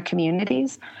change in our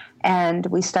communities. And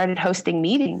we started hosting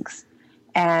meetings.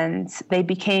 And they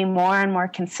became more and more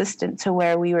consistent to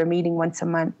where we were meeting once a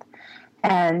month.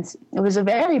 And it was a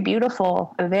very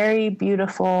beautiful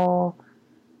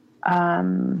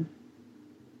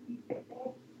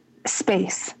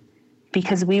space,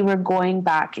 because we were going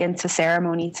back into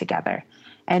ceremony together.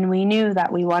 And we knew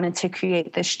that we wanted to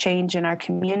create this change in our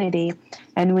community.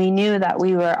 And we knew that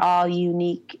we were all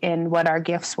unique in what our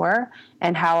gifts were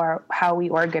and how we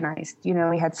organized.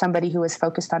 We had somebody who was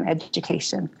focused on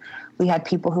education. We had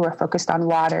people who were focused on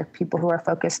water, people who were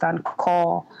focused on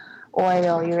coal,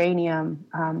 oil, uranium,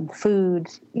 food.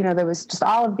 There was just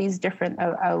all of these different,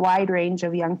 a wide range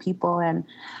of young people. And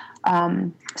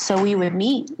so we would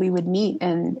meet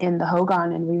in the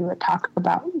Hogan, and we would talk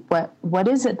about what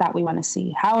is it that we want to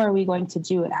see? How are we going to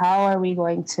do it? How are we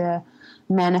going to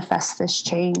manifest this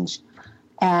change?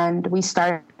 And we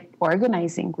started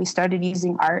organizing. We started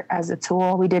using art as a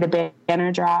tool. We did a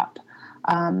banner drop.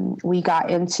 We got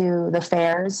into the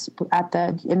fairs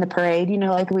in the parade,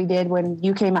 like we did when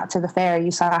you came out to the fair.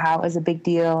 You saw how it was a big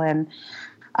deal. And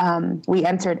we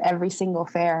entered every single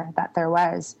fair that there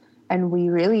was. And we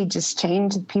really just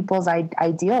changed people's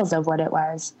ideals of what it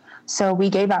was. So we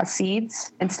gave out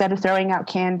seeds. Instead of throwing out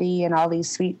candy and all these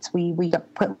sweets, we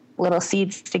put little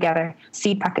seed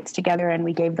packets together, and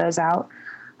we gave those out.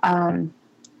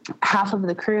 Half of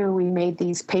the crew, we made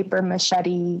these paper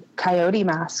machete coyote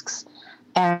masks.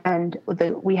 And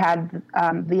we had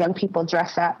the young people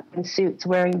dress up in suits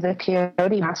wearing the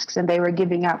coyote masks, and they were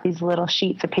giving out these little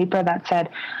sheets of paper that said,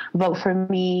 "Vote for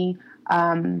me.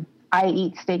 I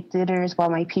eat steak dinners while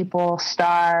my people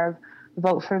starve.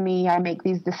 Vote for me. I make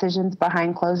these decisions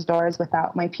behind closed doors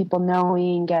without my people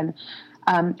knowing." And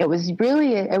it was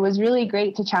really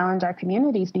great to challenge our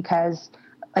communities, because,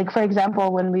 like, for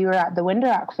example, when we were at the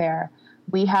Windrock Fair,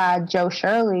 we had Joe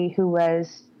Shirley, who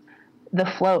was the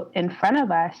float in front of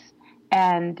us,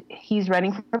 and he's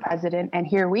running for president. And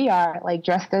here we are, like,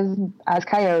 dressed as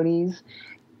coyotes,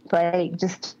 like,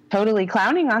 just totally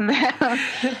clowning on them.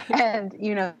 And,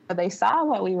 they saw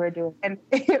what we were doing, and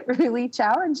it really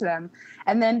challenged them.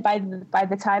 And then by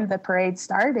the time the parade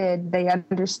started, they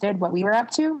understood what we were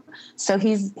up to. So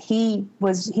he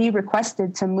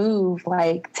requested to move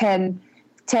like 10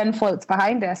 floats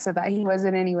behind us so that he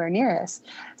wasn't anywhere near us.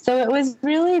 So it was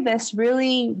really this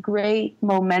really great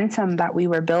momentum that we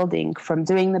were building, from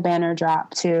doing the banner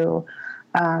drop to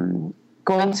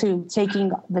going to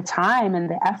taking the time and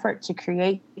the effort to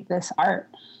create this art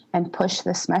and push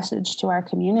this message to our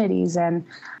communities. And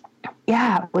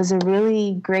yeah, it was a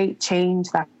really great change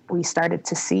that we started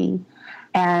to see.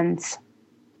 And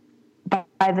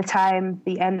by the time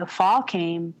the end of fall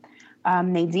came,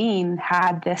 Nadine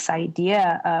had this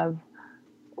idea of,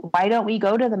 why don't we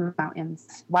go to the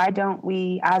mountains? Why don't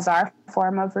we, as our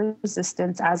form of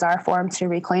resistance, as our form to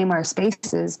reclaim our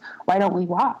spaces, why don't we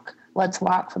walk? Let's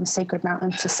walk from sacred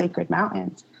mountain to sacred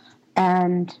mountain.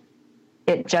 And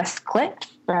it just clicked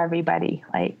for everybody.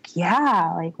 Like,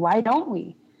 yeah, like, why don't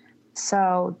we?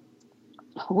 So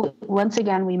once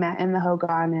again, we met in the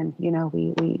Hogan, and,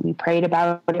 we prayed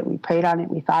about it. We prayed on it.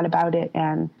 We thought about it.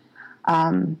 And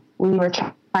we were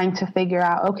trying to figure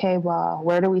out, okay, well,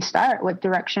 where do we start? What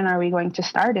direction are we going to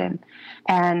start in?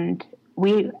 And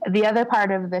the other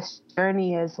part of this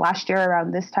journey is last year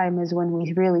around this time is when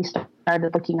we really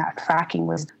started looking at fracking.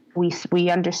 Was we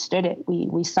understood it.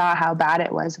 We saw how bad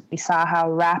it was. We saw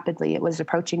how rapidly it was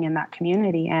approaching in that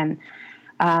community. And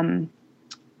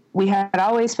we had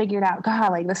always figured out,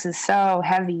 God, like this is so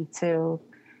heavy to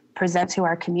present to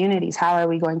our communities. How are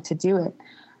we going to do it?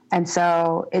 And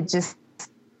so it just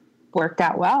worked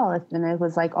out well. And it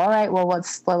was like, all right, well,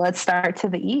 let's start to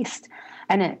the east.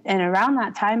 And around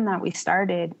that time that we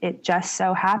started, it just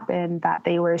so happened that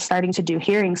they were starting to do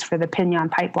hearings for the Pinyon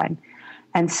pipeline.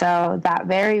 And so that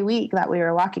very week that we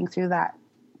were walking through that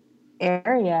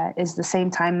area is the same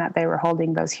time that they were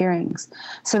holding those hearings.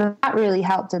 So that really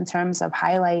helped in terms of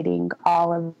highlighting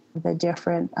all of the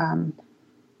different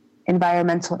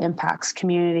environmental impacts,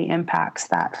 community impacts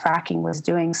that fracking was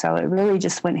doing. So it really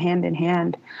just went hand in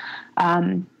hand.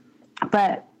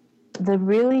 But the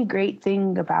really great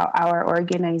thing about our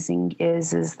organizing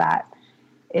is that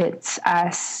it's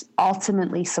us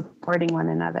ultimately supporting one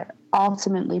another,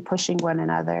 ultimately pushing one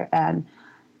another, and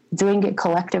doing it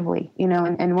collectively,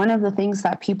 and one of the things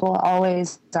that people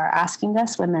always are asking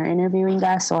us when they're interviewing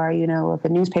us, or, if a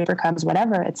newspaper comes,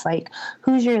 whatever, it's like,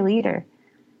 who's your leader?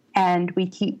 And we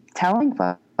keep telling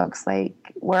folks, like,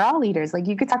 we're all leaders. Like,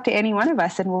 you could talk to any one of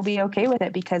us and we'll be okay with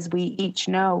it because we each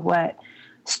know what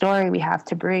story we have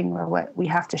to bring or what we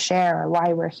have to share or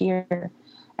why we're here.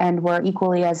 And we're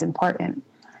equally as important.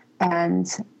 And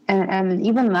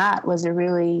even that was a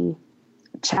really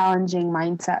challenging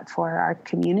mindset for our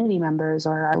community members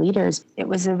or our leaders. It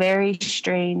was a very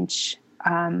strange,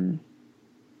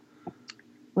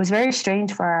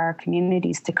 for our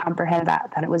communities to comprehend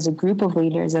that it was a group of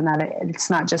leaders and that it's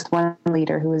not just one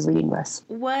leader who is leading this.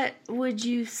 What would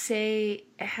you say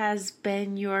has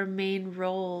been your main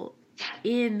role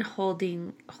in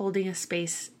holding a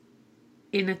space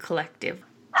in a collective?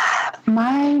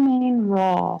 My main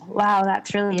role. Wow,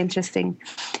 that's really interesting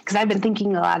because I've been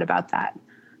thinking a lot about that.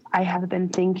 I have been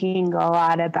thinking a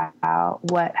lot about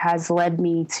what has led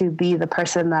me to be the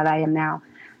person that I am now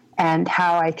and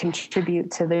how I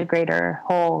contribute to the greater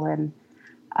whole. And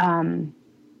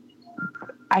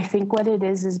I think what it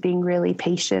is being really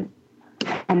patient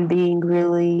and being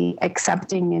really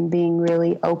accepting and being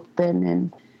really open.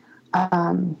 And,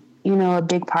 a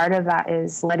big part of that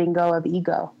is letting go of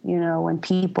ego. When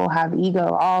people have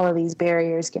ego, all of these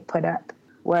barriers get put up.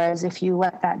 Whereas if you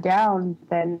let that down,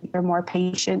 then you're more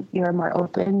patient, you're more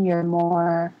open, you're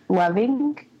more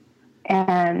loving,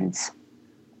 and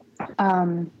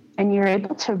you're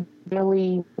able to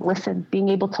really listen. Being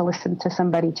able to listen to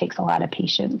somebody takes a lot of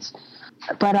patience.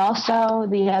 But also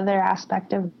the other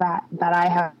aspect of that I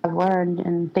have learned,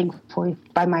 and thankfully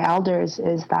by my elders,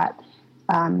 is that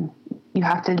you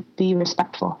have to be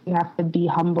respectful. You have to be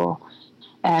humble.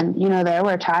 And, there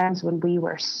were times when we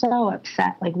were so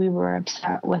upset, like we were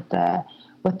upset with the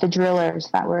drillers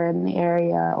that were in the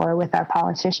area or with our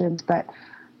politicians. But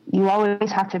you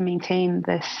always have to maintain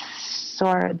this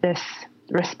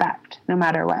respect no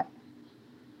matter what.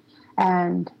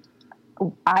 And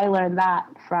I learned that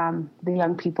from the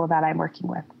young people that I'm working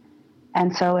with.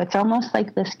 And so it's almost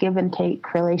like this give and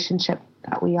take relationship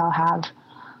that we all have.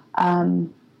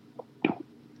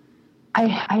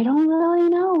 I don't really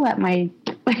know what my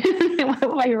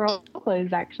what my role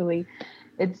is, actually.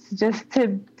 It's just to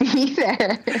be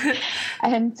there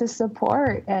and to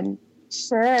support and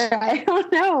I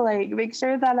don't know, like make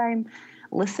sure that I'm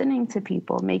listening to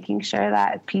people, making sure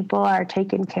that people are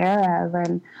taken care of.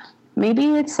 And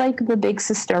maybe it's like the big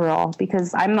sister role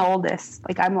because I'm the oldest.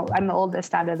 Like I'm the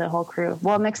oldest out of the whole crew.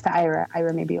 Well, next to Ira.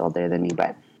 Ira may be older than me,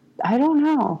 but I don't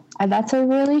know. That's a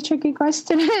really tricky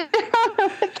question. I don't know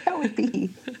what that would be.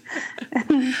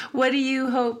 What do you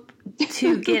hope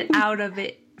to get out of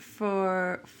it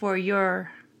for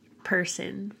your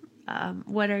person?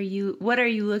 What are you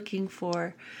looking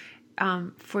for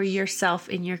yourself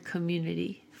in your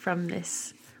community from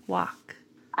this walk?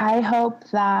 I hope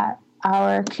that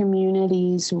our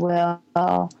communities will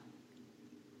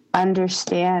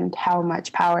understand how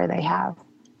much power they have.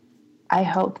 I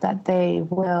hope that they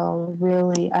will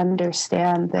really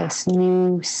understand this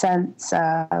new sense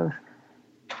of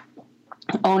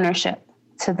ownership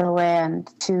to the land,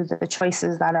 to the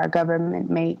choices that our government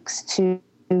makes, to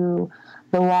the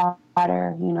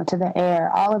water, to the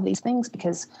air, all of these things,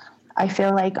 because I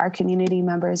feel like our community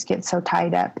members get so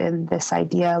tied up in this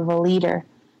idea of a leader,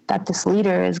 that this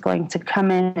leader is going to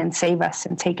come in and save us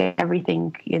and take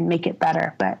everything and make it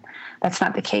better. But that's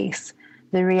not the case.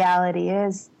 The reality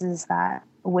is that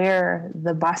we're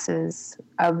the bosses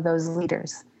of those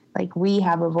leaders. Like, we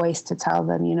have a voice to tell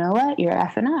them, you know what, you're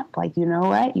effing up. Like, you know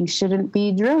what, you shouldn't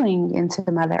be drilling into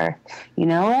Mother Earth. You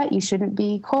know what, you shouldn't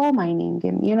be coal mining.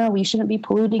 And, you know, we shouldn't be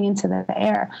polluting into the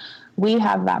air. We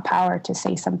have that power to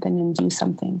say something and do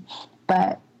something.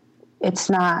 But it's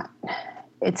not,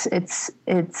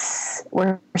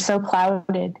 we're so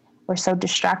clouded, we're so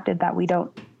distracted that we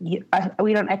don't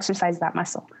exercise that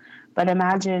muscle. But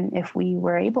imagine if we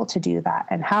were able to do that,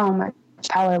 and how much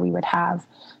power we would have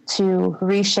to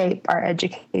reshape our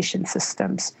education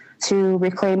systems, to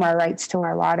reclaim our rights to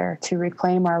our water, to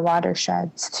reclaim our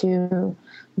watersheds, to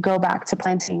go back to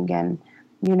planting and,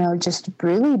 you know, just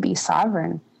really be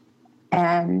sovereign.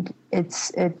 And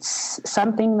it's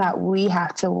something that we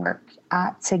have to work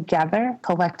at together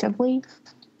collectively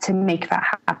to make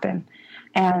that happen.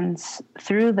 And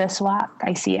through this walk,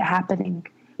 I see it happening.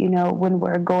 You know, when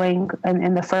we're going, and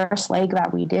in the first leg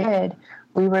that we did,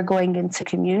 we were going into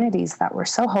communities that were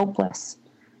so hopeless.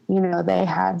 You know, they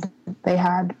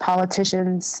had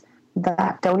politicians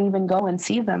that don't even go and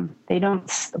see them. They don't.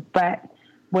 But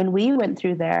when we went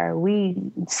through there,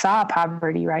 we saw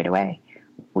poverty right away.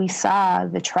 We saw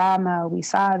the trauma. We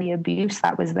saw the abuse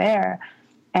that was there.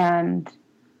 And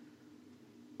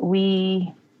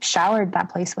we showered that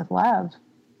place with love.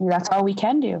 That's all we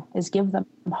can do, is give them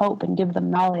hope and give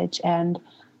them knowledge. And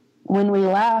when we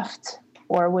left,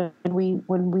 or when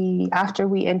we after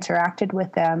we interacted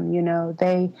with them, you know,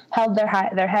 they held their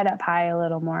head up high a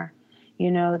little more.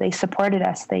 You know, they supported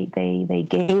us. They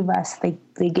gave us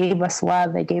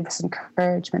love. They gave us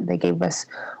encouragement. They gave us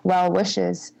well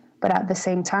wishes. But at the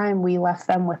same time, we left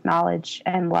them with knowledge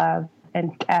and love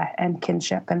and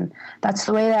kinship. And that's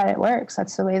the way that it works.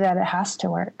 That's the way that it has to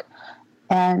work.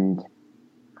 And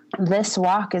this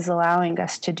walk is allowing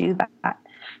us to do that.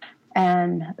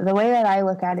 And the way that I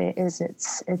look at it is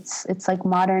it's like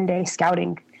modern day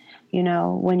scouting. You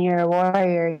know, when you're a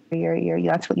warrior, you're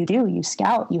that's what you do. You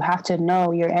scout. You have to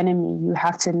know your enemy. You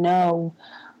have to know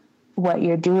what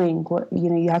you're doing.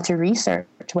 You have to research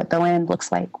what the land looks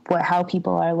like, how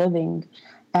people are living.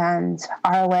 And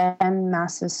our land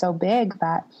mass is so big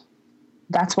that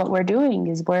that's what we're doing,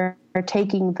 is we're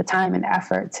taking the time and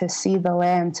effort to see the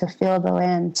land, to feel the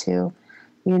land, to,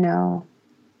 you know,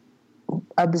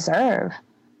 observe.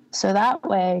 So that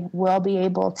way we'll be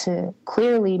able to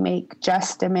clearly make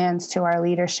just demands to our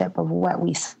leadership of what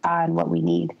we saw and what we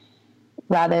need,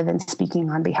 rather than speaking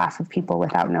on behalf of people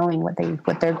without knowing what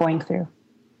they're going through.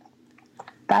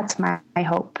 That's my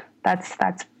hope. That's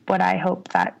what I hope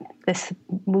that this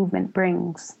movement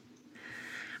brings.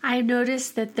 I've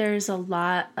noticed that there's a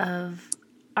lot of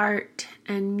art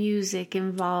and music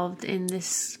involved in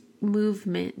this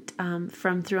movement,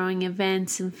 from throwing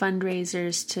events and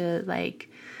fundraisers to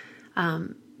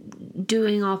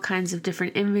doing all kinds of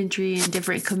different inventory in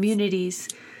different communities.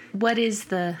 What is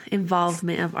the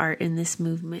involvement of art in this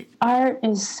movement? Art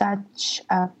is such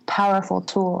a powerful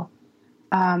tool.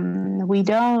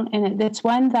 It's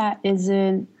one that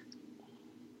isn't,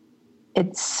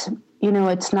 it's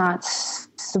not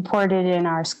supported in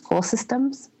our school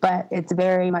systems, but it's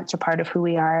very much a part of who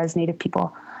we are as Native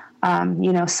people.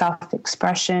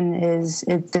 Self-expression it's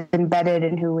embedded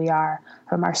in who we are,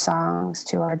 from our songs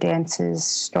to our dances,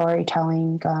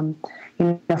 storytelling.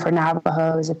 For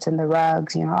Navajos, it's in the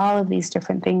rugs. All of these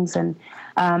different things, and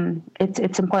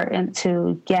it's important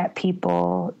to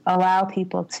allow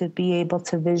people to be able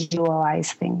to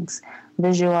visualize things,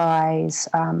 visualize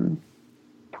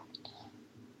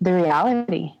the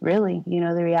reality, really.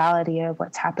 The reality of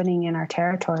what's happening in our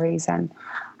territories. And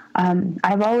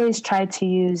I've always tried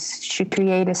to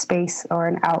create a space or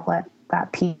an outlet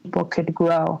that people could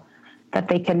grow, that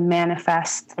they can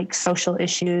manifest like social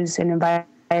issues and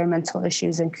environmental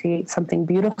issues and create something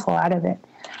beautiful out of it.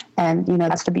 And,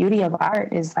 that's the beauty of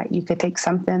art, is that you could take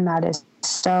something that is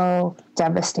so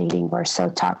devastating or so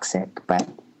toxic, but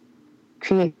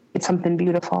create something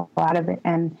beautiful out of it.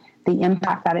 And the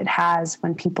impact that it has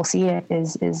when people see it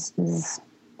is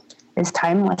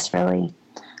timeless, really.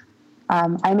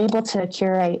 I'm able to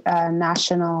curate a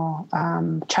national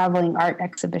traveling art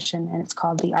exhibition, and it's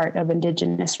called The Art of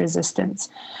Indigenous Resistance.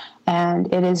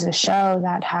 And it is a show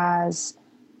that has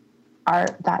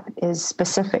art that is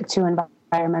specific to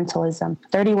environmentalism,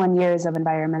 31 years of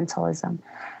environmentalism.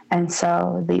 And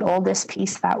so the oldest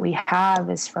piece that we have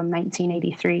is from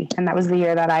 1983, and that was the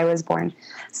year that I was born.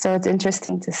 So it's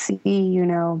interesting to see,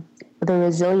 the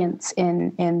resilience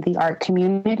in the art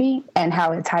community and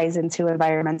how it ties into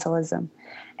environmentalism.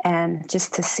 And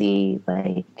just to see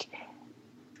like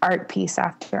art piece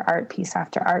after art piece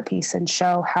after art piece and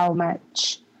show how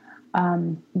much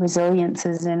resilience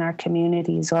is in our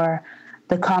communities, or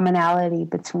the commonality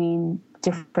between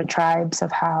different tribes,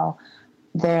 of how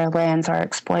their lands are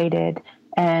exploited.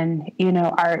 And,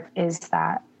 art is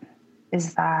that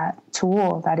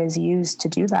tool that is used to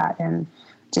do that, and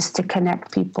just to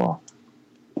connect people.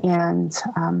 And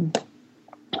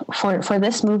for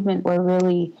this movement, we're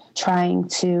really trying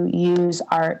to use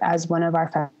art as one of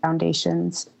our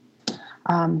foundations.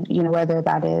 Whether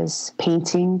that is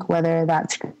painting, whether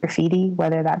that's graffiti,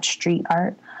 whether that's street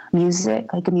art,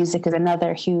 music. Like, music is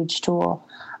another huge tool.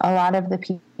 A lot of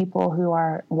the people who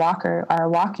are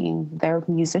walking, they're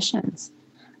musicians.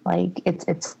 Like,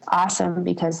 it's awesome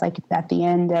because, like, at the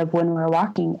end of when we're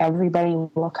walking, everybody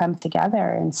will come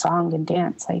together in song and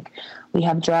dance. Like, we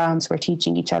have drums, we're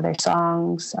teaching each other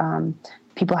songs.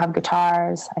 People have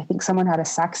guitars. I think someone had a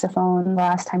saxophone the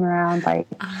last time around. Like,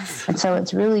 and so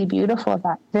it's really beautiful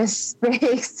that this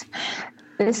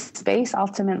space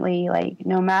ultimately, like,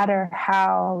 no matter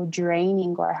how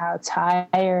draining or how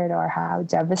tired or how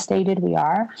devastated we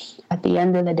are, at the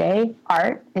end of the day,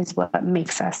 art is what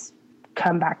makes us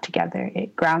come back together.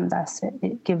 It grounds us.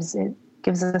 It gives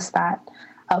us that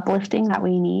uplifting that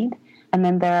we need. And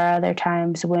then there are other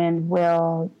times when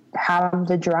we'll have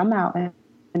the drum out and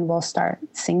we'll start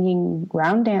singing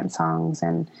round dance songs,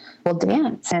 and we'll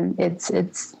dance. And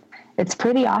it's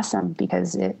pretty awesome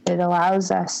because it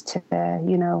allows us to,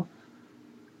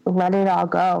 let it all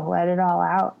go, let it all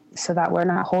out, so that we're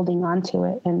not holding on to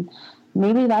it. And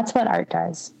maybe that's what art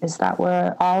does, is that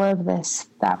we're all of this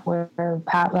that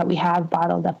we have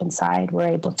bottled up inside, we're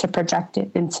able to project it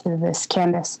into this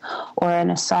canvas or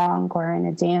in a song or in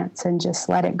a dance and just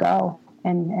let it go.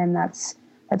 And that's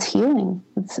healing.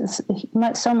 It's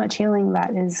so much healing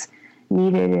that is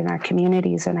needed in our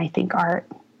communities, and I think art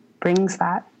brings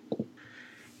that.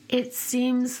 It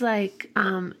seems like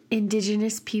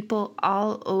Indigenous people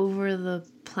all over the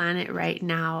planet right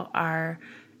now are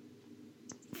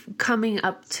coming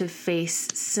up to face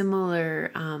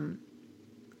similar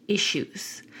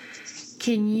issues.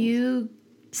 Can you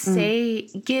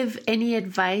give any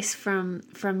advice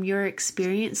from your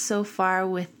experience so far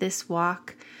with this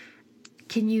walk?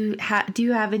 Do you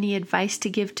have any advice to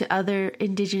give to other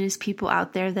Indigenous people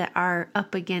out there that are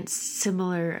up against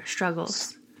similar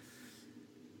struggles?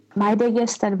 My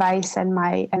biggest advice and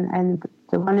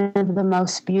one of the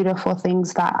most beautiful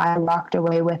things that I walked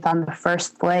away with on the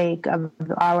first leg of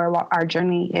our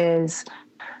journey is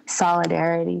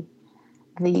solidarity.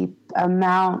 The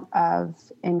amount of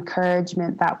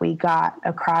encouragement that we got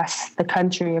across the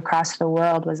country, across the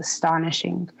world, was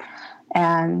astonishing.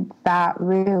 And that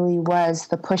really was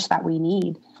the push that we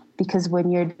need, because when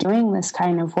you're doing this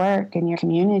kind of work in your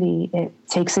community, it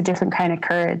takes a different kind of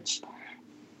courage.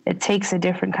 It takes a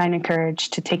different kind of courage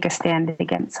to take a stand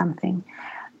against something.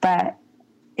 But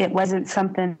it wasn't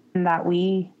something that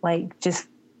we just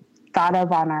thought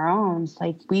of on our own.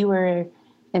 Like, we were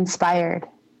inspired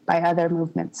by other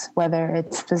movements, whether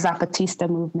it's the Zapatista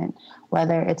movement,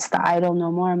 whether it's the Idle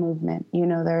No More movement.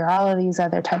 There are all of these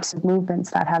other types of movements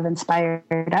that have inspired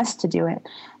us to do it.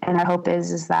 And our hope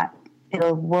is that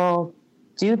we'll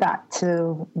do that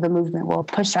to the movement. We'll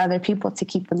push other people to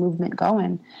keep the movement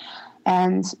going.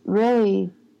 And really,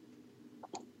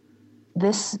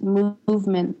 this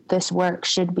movement, this work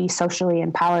should be socially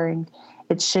empowering.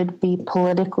 It should be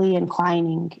politically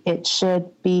inclining. It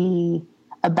should be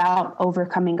about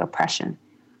overcoming oppression.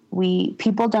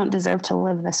 People don't deserve to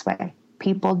live this way.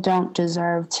 People don't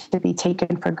deserve to be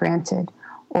taken for granted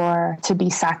or to be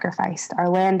sacrificed. Our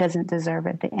land doesn't deserve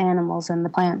it, the animals and the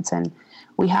plants. And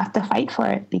we have to fight for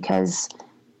it, because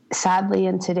sadly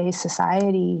in today's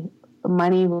society,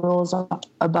 money rules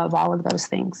above all of those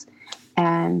things.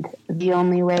 And the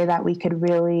only way that we could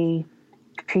really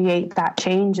create that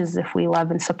change is if we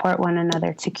love and support one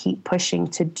another to keep pushing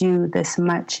to do this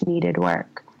much needed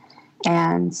work.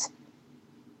 And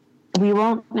we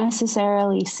won't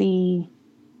necessarily see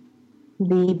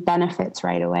the benefits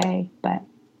right away, but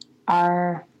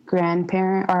our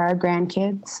grandkids,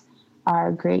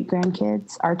 our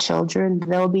great-grandkids, our children,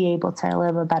 they'll be able to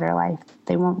live a better life.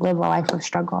 They won't live a life of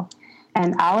struggle.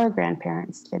 And our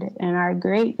grandparents did it, and our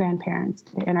great-grandparents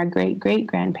did it, and our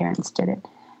great-great-grandparents did it.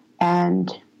 And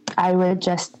I would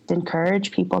just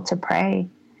encourage people to pray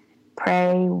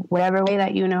whatever way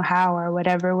that you know how, or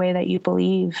whatever way that you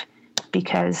believe,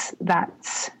 because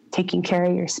that's taking care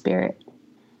of your spirit.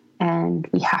 And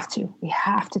we have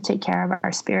to take care of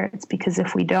our spirits, because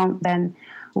if we don't, then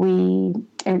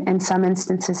in some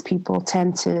instances, people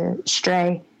tend to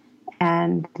stray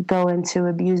and go into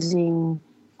abusing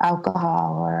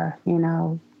alcohol or,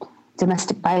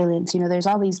 domestic violence. There's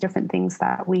all these different things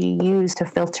that we use to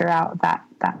filter out that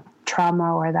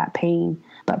trauma or that pain.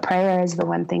 But prayer is the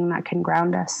one thing that can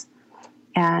ground us.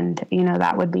 And,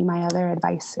 that would be my other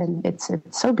advice. And it's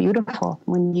so beautiful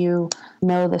when you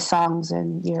know the songs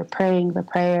and you're praying the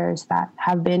prayers that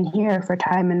have been here for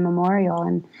time immemorial.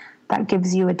 And that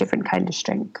gives you a different kind of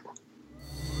strength.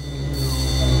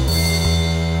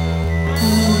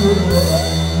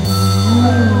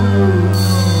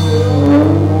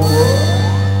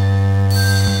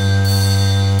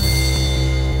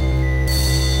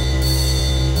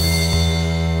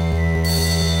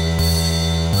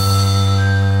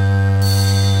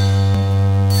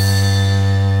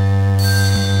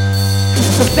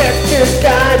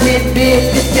 Started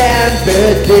mid-December,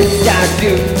 this I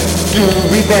do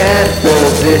remember,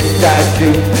 this I do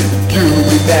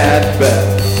remember.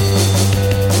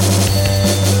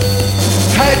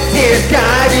 Hudson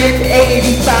died in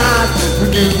 85, who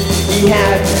knew he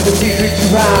had a secret to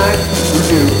hide, who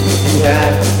knew he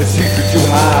had a secret to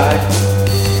hide.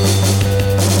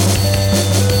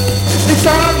 The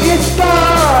song is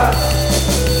for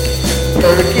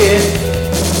Perkins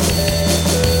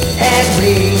and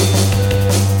me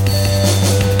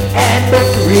and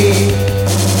Mercury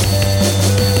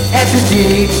and the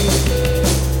deed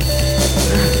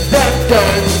that's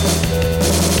done,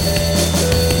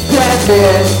 that's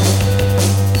it.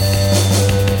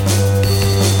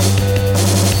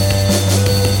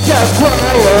 Just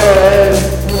quiet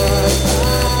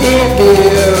in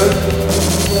here,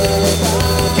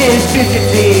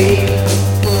 deficiency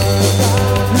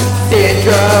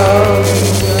syndrome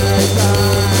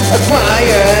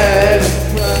acquired,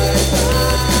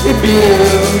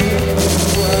 immune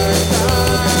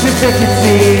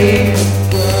deficiency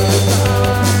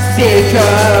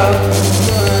syndrome.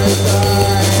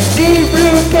 Deep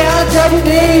blue bound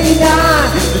 189,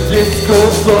 the disco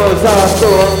floors are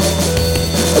sore.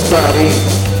 A body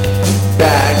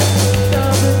bag.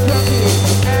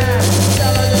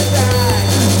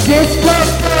 Disco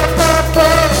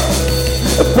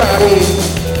a body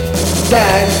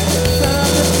bag.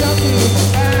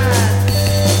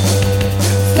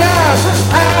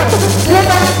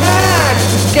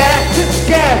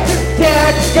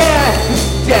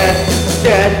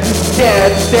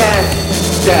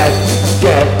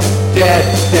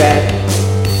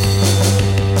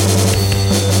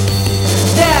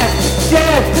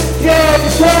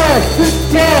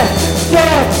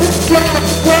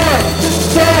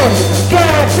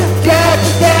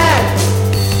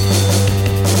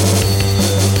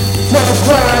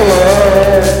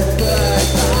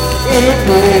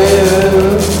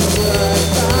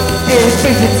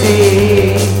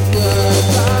 Deficiency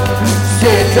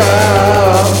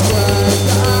syndrome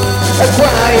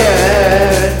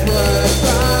acquired,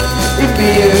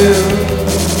 immune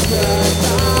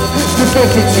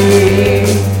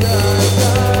deficiency.